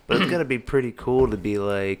no. But it's gotta be pretty cool to be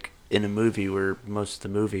like in a movie where most of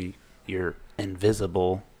the movie you're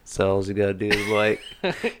invisible. So all you gotta do is like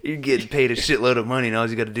you're getting paid a shitload of money, and all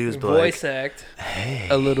you gotta do is be Voice like, act "Hey,"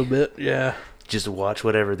 a little bit, yeah. just watch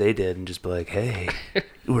whatever they did, and just be like, "Hey,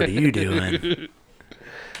 what are you doing?"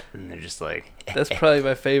 And they're just like, That's probably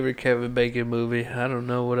my favorite Kevin Bacon movie. I don't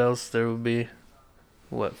know what else there would be.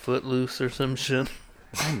 What, Footloose or some shit?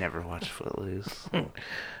 I never watched Footloose.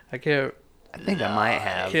 I can't. I think I might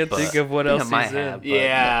have. Can't but think of what I think else I might he's in. have, but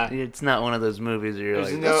Yeah. it's not one of those movies where you're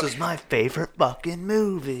There's like, no- "This is my favorite fucking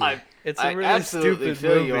movie." It's a I really absolutely stupid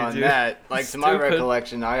feel movie, you on dude. that. Like to my Stupid.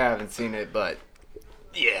 recollection, I haven't seen it, but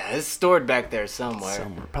yeah, it's stored back there somewhere.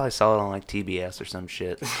 Somewhere. Probably saw it on like TBS or some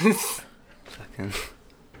shit. Fucking.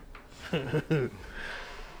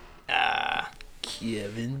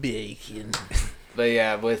 Kevin Bacon. But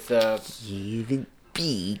yeah, with Kevin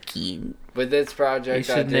Bacon. with this project,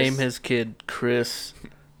 He I should just, name his kid Chris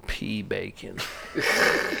P. Bacon.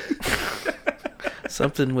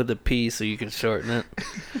 Something with a P so you can shorten it.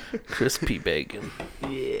 Chris P. Bacon.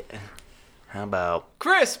 Yeah. How about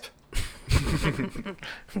Crisp.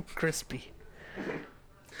 Crispy.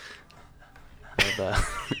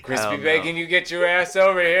 Crispy Oh, no. bacon, you get your ass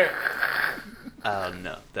over here. Oh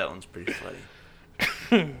no, that one's pretty funny.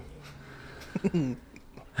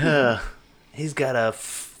 He's got a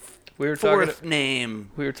We were talking. fourth name.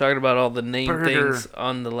 We were talking about all the name Burger. things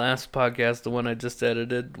on the last podcast, the one I just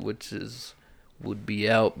edited, which would be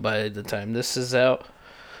out by the time this is out.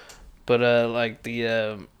 But like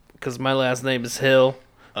because my last name is Hill,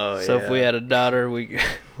 Oh so if we had a daughter, we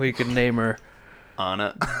could name her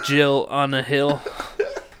Anna. Jill on a hill.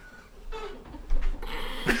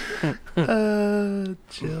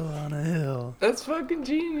 Jill on a hill. That's fucking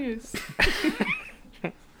genius.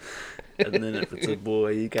 And then if it's a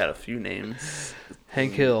boy, you got a few names.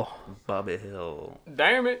 Hank Hill. Bobby Hill.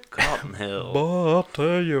 Damn it. Cotton Hill. Boy, I'll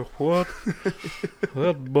tell you what,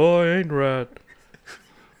 that boy ain't right.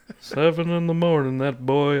 7 in the morning, that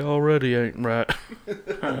boy already ain't right.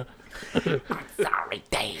 Sorry,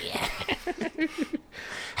 Dad.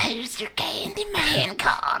 Who's your candy man,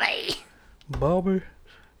 Cody? Bobby,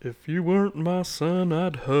 if you weren't my son,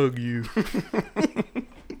 I'd hug you.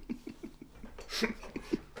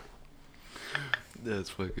 That's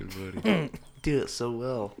fucking funny. Do it so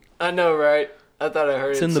well. I know, right? I thought I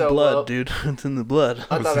heard It's it in the so blood, well. dude. It's in the blood.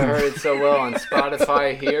 I thought I heard it so well on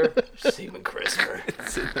Spotify here. It's even crisper.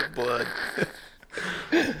 It's in the blood.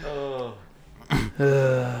 Oh.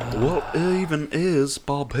 What even is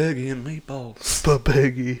Bob Peggy and meatballs?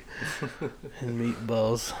 Spaghetti and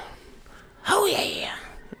meatballs. Oh, yeah.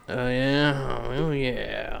 Oh yeah, oh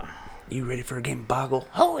yeah. You ready for a game of Boggle?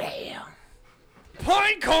 Oh, yeah.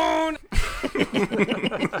 Pine cone!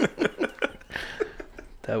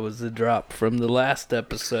 That was the drop from the last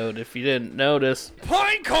episode. If you didn't notice,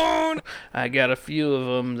 Pine cone! I got a few of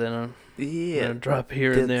them. Then I'm Yeah. gonna drop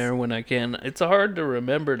here and there when I can. It's hard to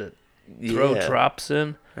remember to throw Yeah. drops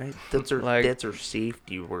in. Right? That's our Like- that's our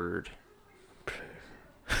safety word.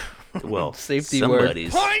 Well, Safety word.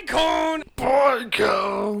 somebody's. Pine cone! Pine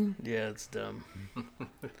cone. Yeah, it's dumb.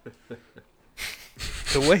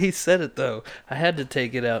 The way he said it, though, I had to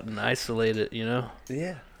take it out and isolate it, you know?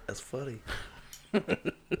 Yeah, that's funny.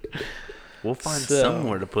 We'll find So-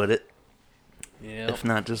 somewhere to put it, Yeah. if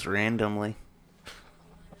not just randomly.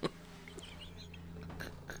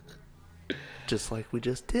 Just like we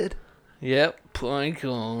just did. Yep, pine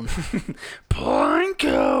cone. Pine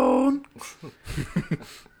cone.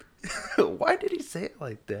 Why did he say it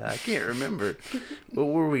like that? I can't remember. What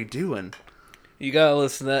were we doing? You gotta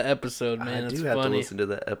listen to that episode, man. I It's do have funny. to listen to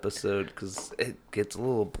that episode because it gets a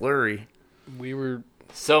little blurry. We were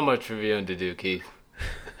So much reviewing to do, Keith.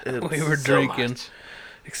 we were So drinking, much.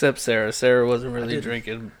 except Sarah. Sarah wasn't really didn't-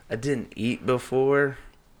 drinking. I didn't eat before,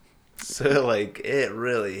 so like it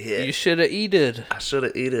really hit. You should have eaten. I should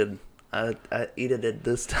have eaten. I eated it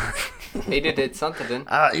this time. He did something, then.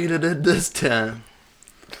 I eated it this time.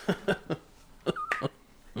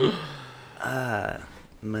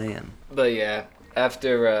 Man. But yeah,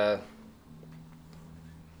 after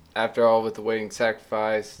all with the wedding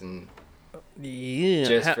sacrifice and Yeah.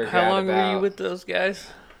 Just How forgot long were you about- with those guys?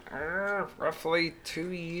 roughly 2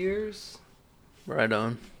 years, Right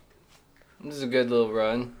on. it was a good little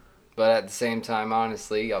run. But at the same time,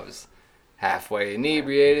 honestly, I was halfway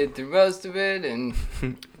inebriated through most of it, and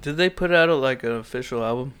Did they put out like an official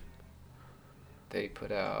album? they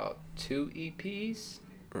put out 2 EPs.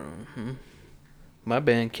 My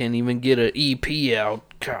band can't even get an EP out.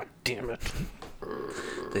 God damn it.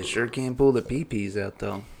 They sure can't pull the peepees out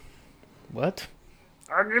though. What?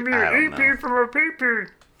 I'll give you I don't know. from a PP.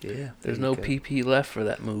 Yeah. There's no PP left for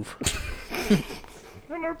that move.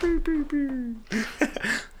 Hello, PP.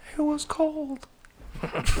 It was cold.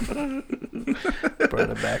 Brought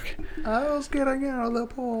it back. I was getting out of the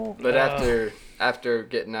pool. But after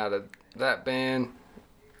getting out of that band,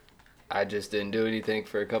 I just didn't do anything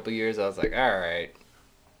for a couple years. I was like, all right,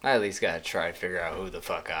 I at least gotta try to figure out who the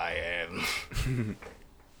fuck I am.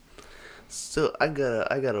 So I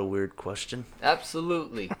got a weird question.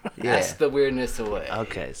 Absolutely. Yeah. Ask the weirdness away.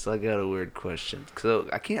 Okay, so I got a weird question. So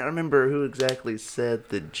I can't remember who exactly said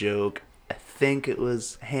the joke. I think it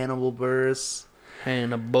was Hannibal Buress,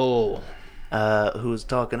 Hannibal. who was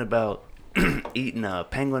talking about eating a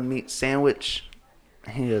penguin meat sandwich.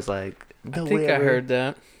 He was like, "No I think way I ever. heard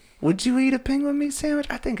that. Would you eat a penguin meat sandwich?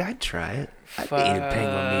 I think I'd try it. I'd eat a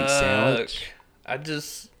penguin meat sandwich.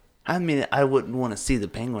 Fuck. I mean, I wouldn't want to see the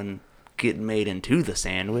penguin get made into the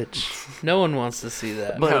sandwich. No one wants to see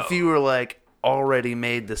that. But if you were like already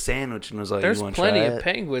made the sandwich and was like, There's "You want to try plenty of it?"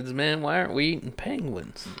 penguins, man. Why aren't we eating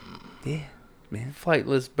penguins? Yeah, man.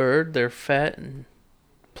 Flightless bird. They're fat and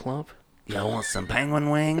plump. Y'all want some penguin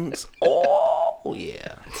wings? Oh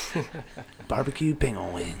yeah, barbecue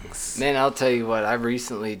penguin wings. Man, I'll tell you what, I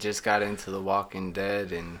recently just got into The Walking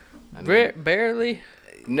Dead, and I mean, Barely.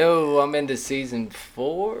 no, I'm into season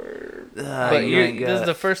 4. But you this is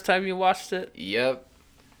the first time you watched it? Yep.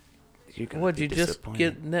 Would you just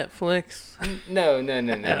get Netflix? No.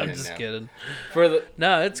 I'm just kidding. For the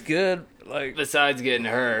No, it's good. Like, besides getting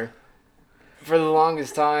her, for the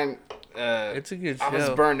longest time, it's a good show. I was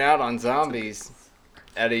burned out on zombies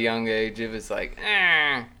at a young age. It was like,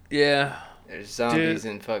 Yeah. there's zombies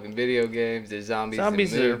in fucking video games. There's zombies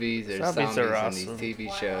Zombies in are- movies. There's zombies zombies are in awesome. these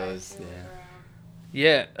TV shows.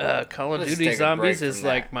 Yeah, Call of Let's Duty take a break Zombies is from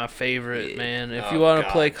like that. my favorite, man. If Oh, you want to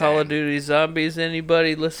God play Call of damn. Duty Zombies,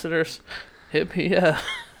 anybody, listeners, hit me up.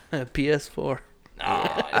 PS4.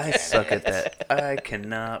 I suck at that. I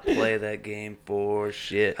cannot play that game for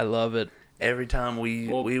shit. I love it. Every time we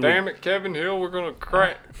damn it, Kevin Hill, we're gonna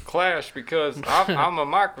clash because I'm a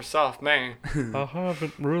Microsoft man. I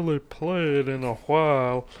haven't really played in a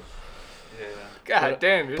while. God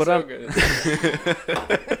damn, you're but so I'm- good at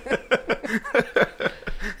that.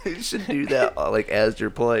 you should do that like as you're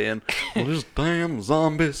playing. These damn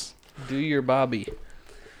zombies. Do your Bobby.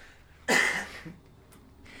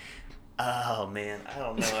 Oh man, I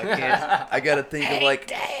don't know. I can't. I gotta think of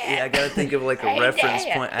like. Yeah, I gotta think of like a reference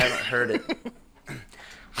point. I haven't heard it.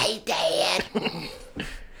 Hey, Dad.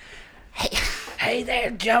 Hey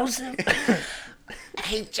there, Joseph.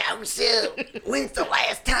 Hey, Joseph. When's the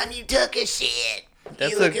last time you took a shit?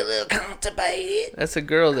 That's You look a little constipated. That's a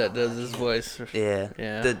girl that does this voice. Yeah.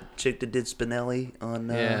 Yeah. The chick that did Spinelli on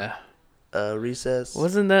Yeah. Recess.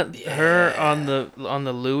 Wasn't that her on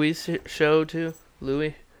the Louis show too?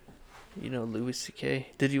 Louis? You know Louis C.K.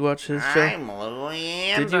 Did you watch his show? I'm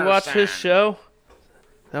Louis Did you watch his show?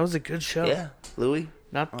 That was a good show. Yeah, Louis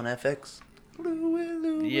Not on FX.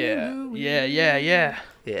 yeah. Yeah. Yeah.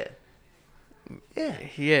 Yeah.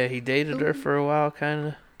 Yeah, he dated her for a while, kind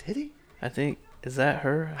of. Did he? I think. Is that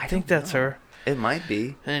her? I think don't that's know. her. It might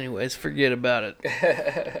be. Anyways, forget about it.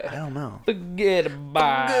 I don't know. Forget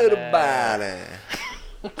about Good it. about it.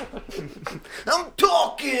 I'm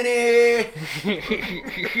talking here.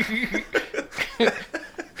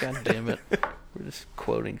 God damn it. We're just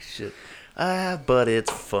quoting shit. But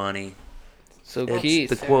it's funny. So, It's Keith,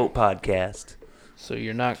 the quote podcast. so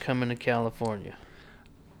you're not coming to California.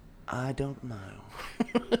 I don't know.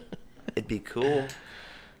 It'd be cool.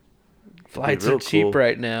 Flights real are cheap cool.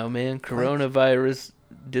 right now, man. Coronavirus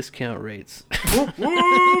discount rates.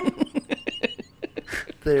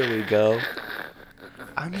 There we go.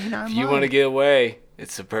 I mean, If you want to get away,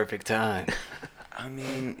 it's the perfect time. I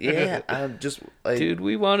mean, yeah. I just like. Dude,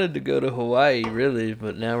 we wanted to go to Hawaii, really,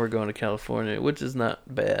 but now we're going to California, which is not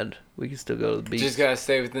bad. We can still go to the beach. Just gotta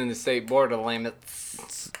stay within the state border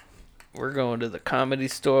limits. We're going to the Comedy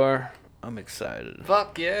Store. I'm excited.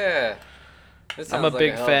 Fuck yeah. That I'm a sounds like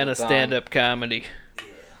big hell fan a of time. stand-up comedy.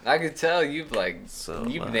 I could tell you've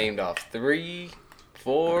named off 3,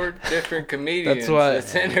 4 different comedians. That's why-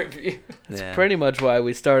 This interview. Yeah. Pretty much why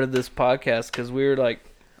we started this podcast, because we were like,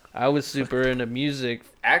 I was super into music,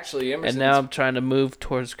 Actually, and now I'm trying to move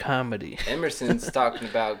towards comedy. Emerson's talking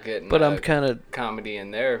about getting But I'm kind of, comedy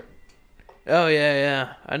in there. oh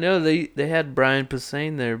yeah. I know they had Brian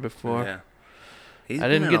Posehn there before. Yeah. He's I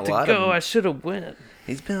been didn't in get a to lot go. of- I should have went.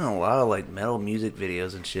 He's been in a lot of like metal music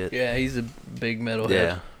videos and shit. Yeah, he's a big metalhead.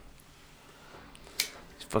 Yeah.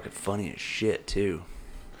 He's fucking funny as shit too.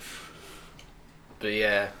 But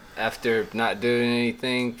yeah, after not doing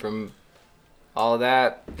anything from all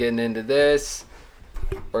that, getting into this,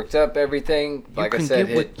 worked up everything. Like I can said,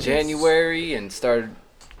 get with hit this. January and started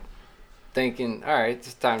thinking, all right,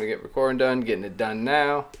 it's time to get recording done, getting it done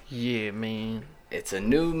now. Yeah, man. It's a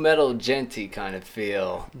new metal genty kind of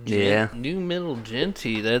feel. Yeah. New metal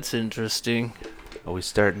genty. That's interesting. Are we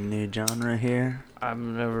starting a new genre here? I've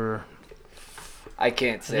never I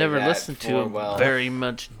can't say never that listened to for well. very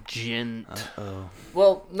much gent. Oh.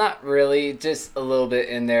 Well, not really. Just a little bit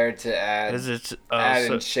in there to add, Is it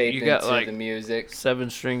add and shape you got into like the music.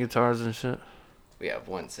 7-string guitars and shit? We have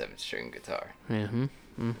one 7-string guitar.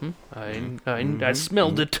 I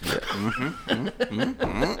smelled it.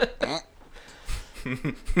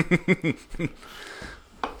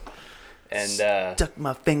 And Stuck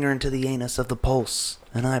my finger into the anus of the pulse,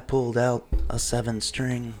 and I pulled out a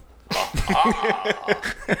 7-string.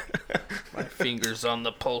 My fingers on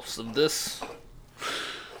the pulse of this.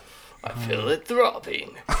 I feel it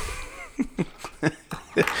throbbing.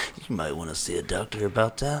 You might want to see a doctor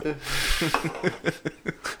about that.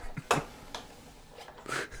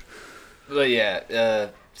 But yeah,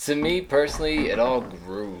 to me personally, it all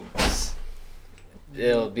grooves.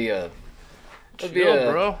 It'll be a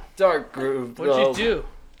Chill, bro. dark groove. What'd you do?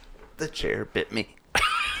 The chair bit me.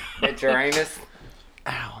 Hit your anus?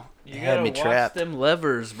 Ow. You It had gotta me watch trapped. them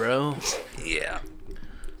levers, bro. Yeah.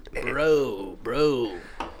 Bro. Bro,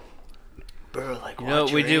 like You know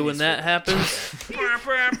what we do when that happens?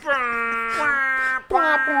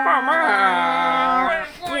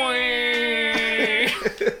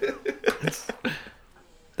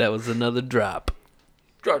 That was another drop.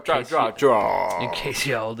 Drop. In case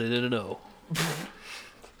y'all didn't know.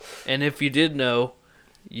 And if you did know,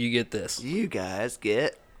 you get this. You guys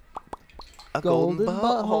get a golden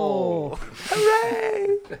butthole.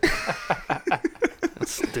 Hooray!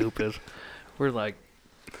 That's stupid. We're like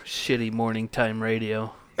shitty morning time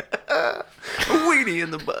radio. A weenie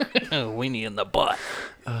in the butt. Weenie in the butt.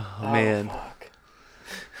 Oh, man.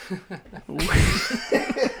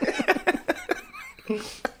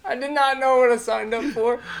 I did not know what I signed up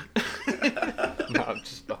for. No, I'm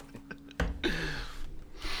just fucking.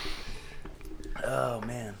 Oh,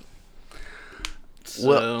 man.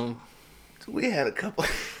 So We had a couple.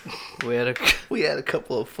 we had a We had a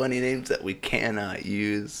couple of funny names that we cannot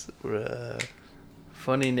use.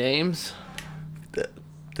 funny names.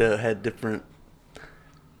 That had different.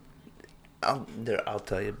 I'll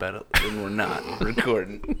tell you about it when we're not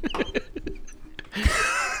recording.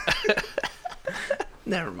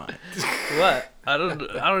 Never mind. What? I don't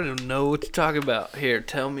even know what to talk about. Here,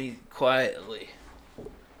 tell me quietly.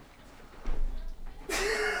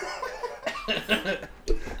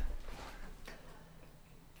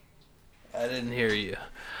 I didn't hear you,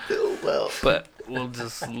 Well, but we'll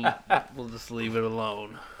just leave it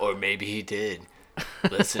alone. Or maybe he did.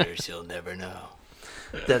 Listeners, you'll never know.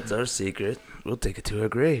 that's our secret. We'll take it to our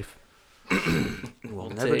grave. We'll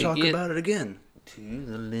never take talk it about it again. To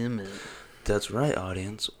the limit. That's right,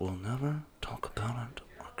 audience. We'll never talk about it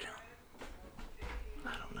again.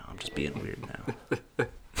 I don't know. I'm just being weird now.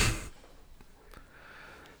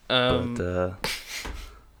 But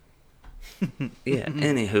yeah.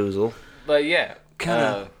 Any hoozle. But yeah,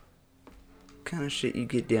 Kind of shit you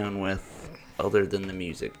get down with, other than the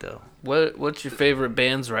music, though. What's your favorite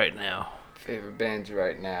bands right now? favorite bands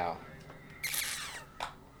right now.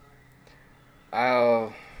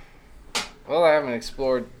 Well, I haven't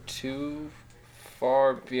explored too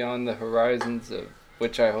far beyond the horizons of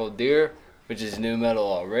which I hold dear, which is new metal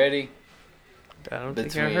already. I don't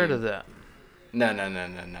think I heard of that.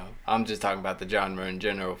 No. I'm just talking about the genre in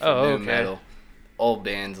general for Oh, new okay. metal. Old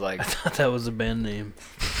bands like I thought that was a band name.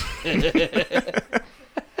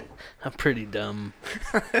 I'm pretty dumb.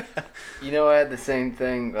 You know, I had the same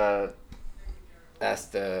thing.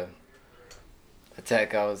 Asked a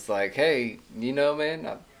tech. I was like, "Hey, you know, man,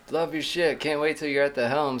 I love your shit. Can't wait till you're at the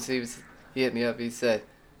Helms." He hit me up. He said,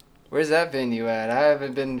 "Where's that venue at? I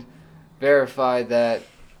haven't been verified that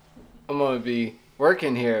I'm gonna be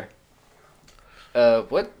working here.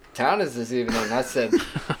 What town is this even in?" I said,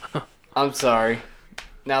 "I'm sorry.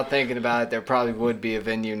 Now thinking about it, there probably would be a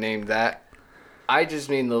venue named that. I just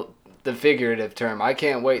mean the figurative term. I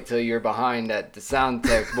can't wait till you're behind at the sound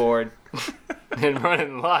tech board and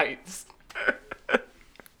running lights."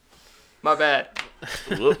 My bad.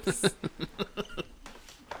 Whoops.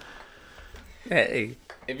 Hey.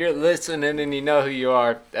 If you're listening and you know who you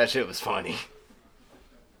are, that shit was funny.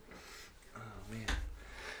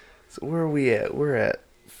 So where are we at? We're at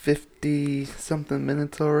 50 something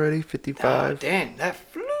minutes already. Oh, 55. damn, that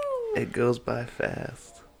flew. It goes by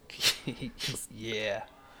fast. Yeah.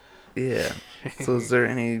 Yeah. So is there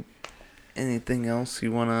anything else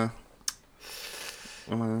you wanna?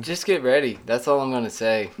 Just get ready. That's all I'm gonna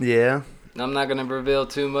say. Yeah. I'm not gonna reveal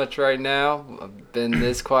too much right now. I've been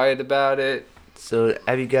this quiet about it. So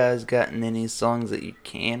have you guys gotten any songs that you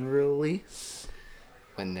can release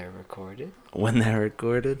When they're recorded. when they're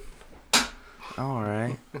recorded? All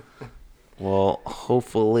right. Well,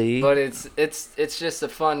 hopefully. But it's just a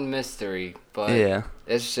fun mystery. But Yeah.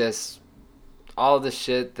 it's just all the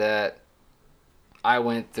shit that I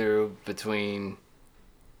went through between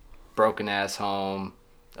broken ass home,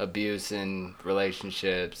 abuse in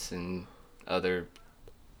relationships, and other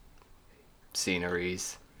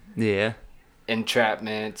sceneries. Yeah.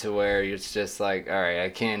 Entrapment to where it's just like, all right, I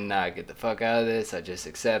cannot get the fuck out of this. I just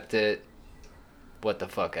accept it. What the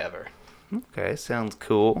fuck ever. Okay, sounds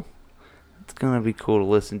cool. It's gonna be cool to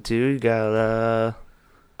listen to. You got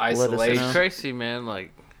Isolation. It's crazy, man.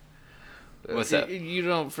 Like, What's up? You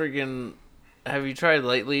don't freaking. Have you tried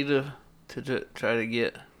lately to try to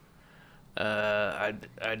get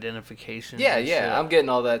identification? Yeah, and shit? yeah. I'm getting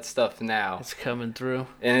all that stuff now. It's coming through.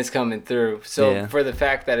 And it's coming through. So Yeah. for the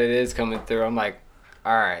fact that it is coming through, I'm like,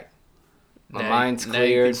 all right. My mind's now you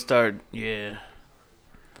cleared. can start. Yeah.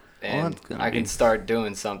 And that's gonna I can be- start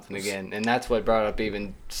doing something again. And that's what brought up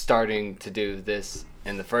even starting to do this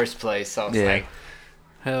in the first place. So I was Yeah. like,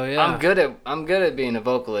 Hell yeah. I'm good at being a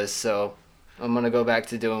vocalist, so I'm gonna go back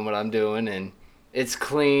to doing what I'm doing, and it's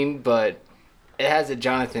clean, but it has a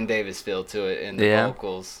Jonathan Davis feel to it in the Yeah.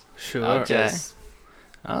 vocals. Sure. I'll Okay. just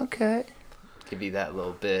Okay. give you that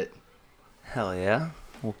little bit. Hell yeah.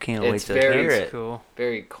 Well, can't It's wait to very hear it. Cool.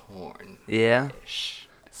 Very corn-ish. Yeah.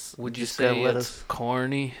 Would you Just gotta say let it's us-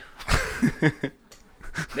 corny? I'm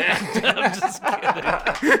just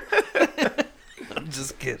kidding. I'm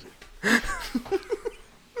just kidding.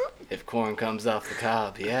 If corn comes off the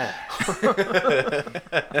cob, yeah.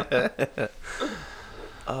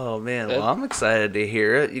 Oh man, well I'm excited to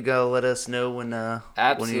hear it. You gotta let us know when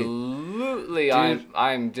Absolutely. Dude.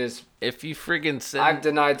 I'm just If you freaking I've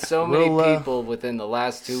denied so many We'll, people within the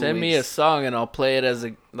last 2 send weeks. me a song and I'll play it as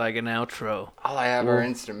an outro. All I have are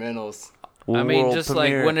instrumentals. I mean, world just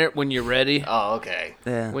premiere. like when you're ready. Oh, okay.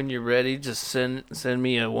 Yeah. When you're ready, just send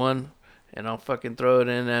me a one, and I'll fucking throw it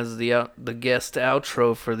in as the guest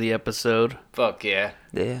outro for the episode. Fuck yeah.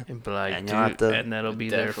 Yeah. And be like, And dude, you'll have to- and that'll be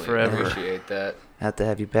there Definitely forever. appreciate that. Have to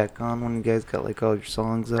have you back on when you guys got like all your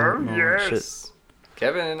songs out and all that shit.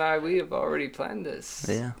 Kevin and I, we have already planned this.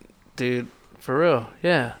 Yeah. Dude, for real.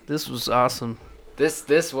 Yeah, this was awesome. This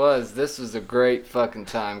was a great fucking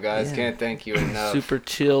time, guys. Yeah. Can't thank you enough. Super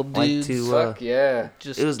chill Like dudes. to, Fuck yeah.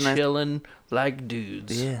 just it was nice- chilling like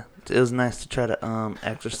dudes. Yeah. It was nice to try to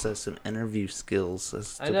exercise some interview skills. I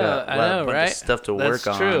still got a bunch right? of stuff to That's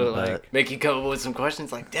work true, on. like- Make you come up with some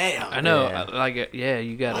questions like, damn. I know. Yeah.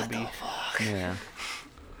 You gotta be. Yeah.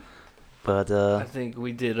 But I think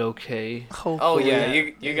we did okay. Oh yeah,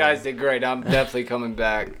 you guys did great. I'm definitely coming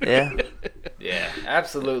back. Yeah. Yeah,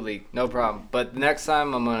 absolutely, no problem. But next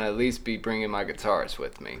time I'm gonna at least be bringing my guitars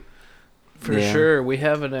with me. For Yeah. sure. We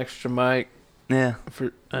have an extra mic. Yeah.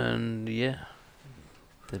 And yeah.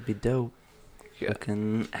 That'd be dope. Yeah. We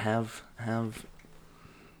can have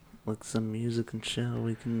like some music and show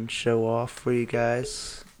we can show off for you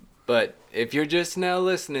guys. But if you're just now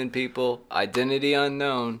listening, people, Identity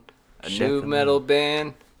Unknown, a Check new them metal out.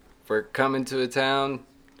 band, we're coming to a town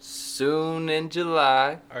soon in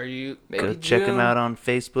July. Are you? Maybe Go check them June. out on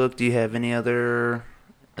Facebook. Do you have any other?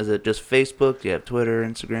 Is it just Facebook? Do you have Twitter,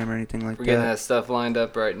 Instagram, or anything like We're getting that? that stuff lined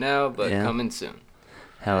up right now, but Yeah. coming soon.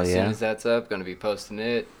 Hell As soon yeah. as that's up, gonna be posting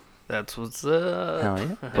it. That's what's up. Hell yeah.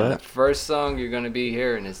 And the But first song you're gonna be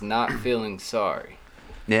hearing is "Not Feeling Sorry."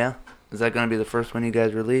 yeah, is that gonna be the first one you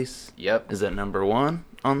guys release? Yep. Is that number one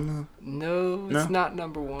on the? No, No? it's not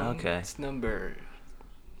number 1. Okay. It's number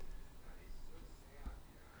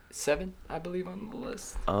 7, I believe, on the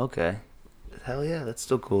list. Oh, okay. Hell yeah, that's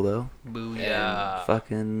still cool though. Booyah.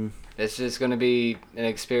 Fucking It's just gonna be an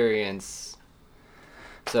experience.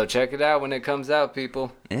 So check it out when it comes out,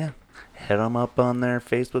 people. yeah. Head them up on their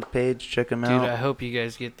Facebook page. Check them Dude, out. I hope you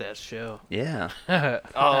guys get that show. Yeah.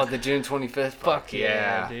 Oh, the June 25th. Fuck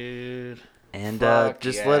yeah, dude. And Fuck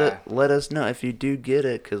just yeah. let us know if you do get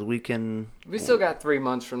it, because we can. We still got 3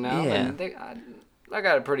 months from now, Yeah. and I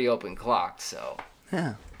got a pretty open clock, so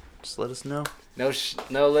Yeah. Just let us know. no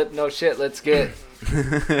shit. Let's get.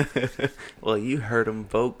 Well, you heard them,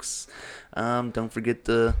 folks. Don't forget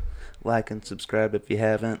to like and subscribe if you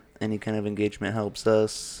haven't. Any kind of engagement helps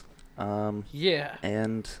us. Yeah,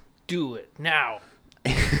 And do it now.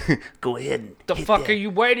 go ahead and The hit fuck that- are you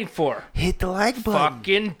waiting for? hit the like button.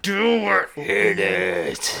 Fucking do it. Hit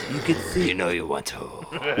it. You can see. You know you want to.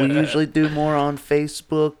 We usually do more on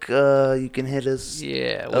Facebook. You can hit us.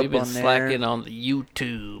 Yeah, up we've been on there. slacking on the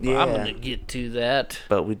YouTube. I'm Yeah. gonna get to that.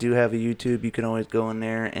 But we do have a YouTube. You can always go in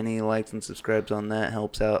there. Any likes and subscribes on that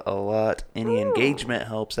helps out a lot. Any engagement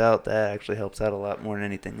helps out. That actually helps out a lot more than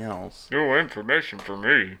anything else. No information for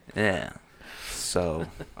me. Yeah. So,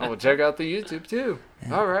 Oh, well, check out the YouTube too.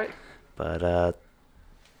 All right. but are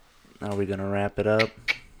we gonna wrap it up?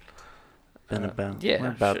 Been about Yeah, we're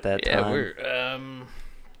about that yeah, time. we're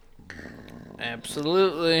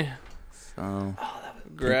absolutely. So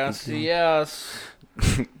Gracias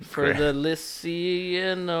for the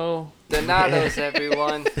Liciano. Donatos,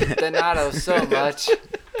 everyone. Donatos so much.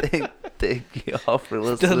 thank you all for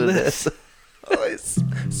listening to this. Always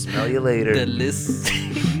smell you later. The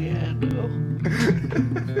Liciano.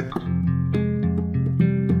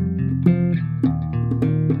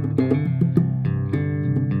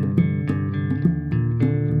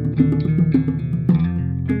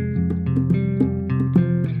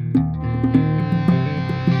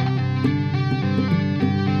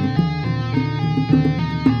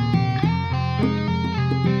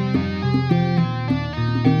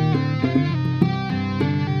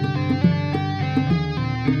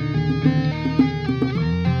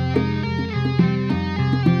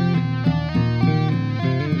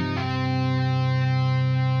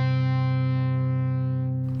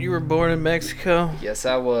 You were born in Mexico? Yes,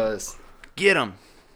 I was. Get 'em.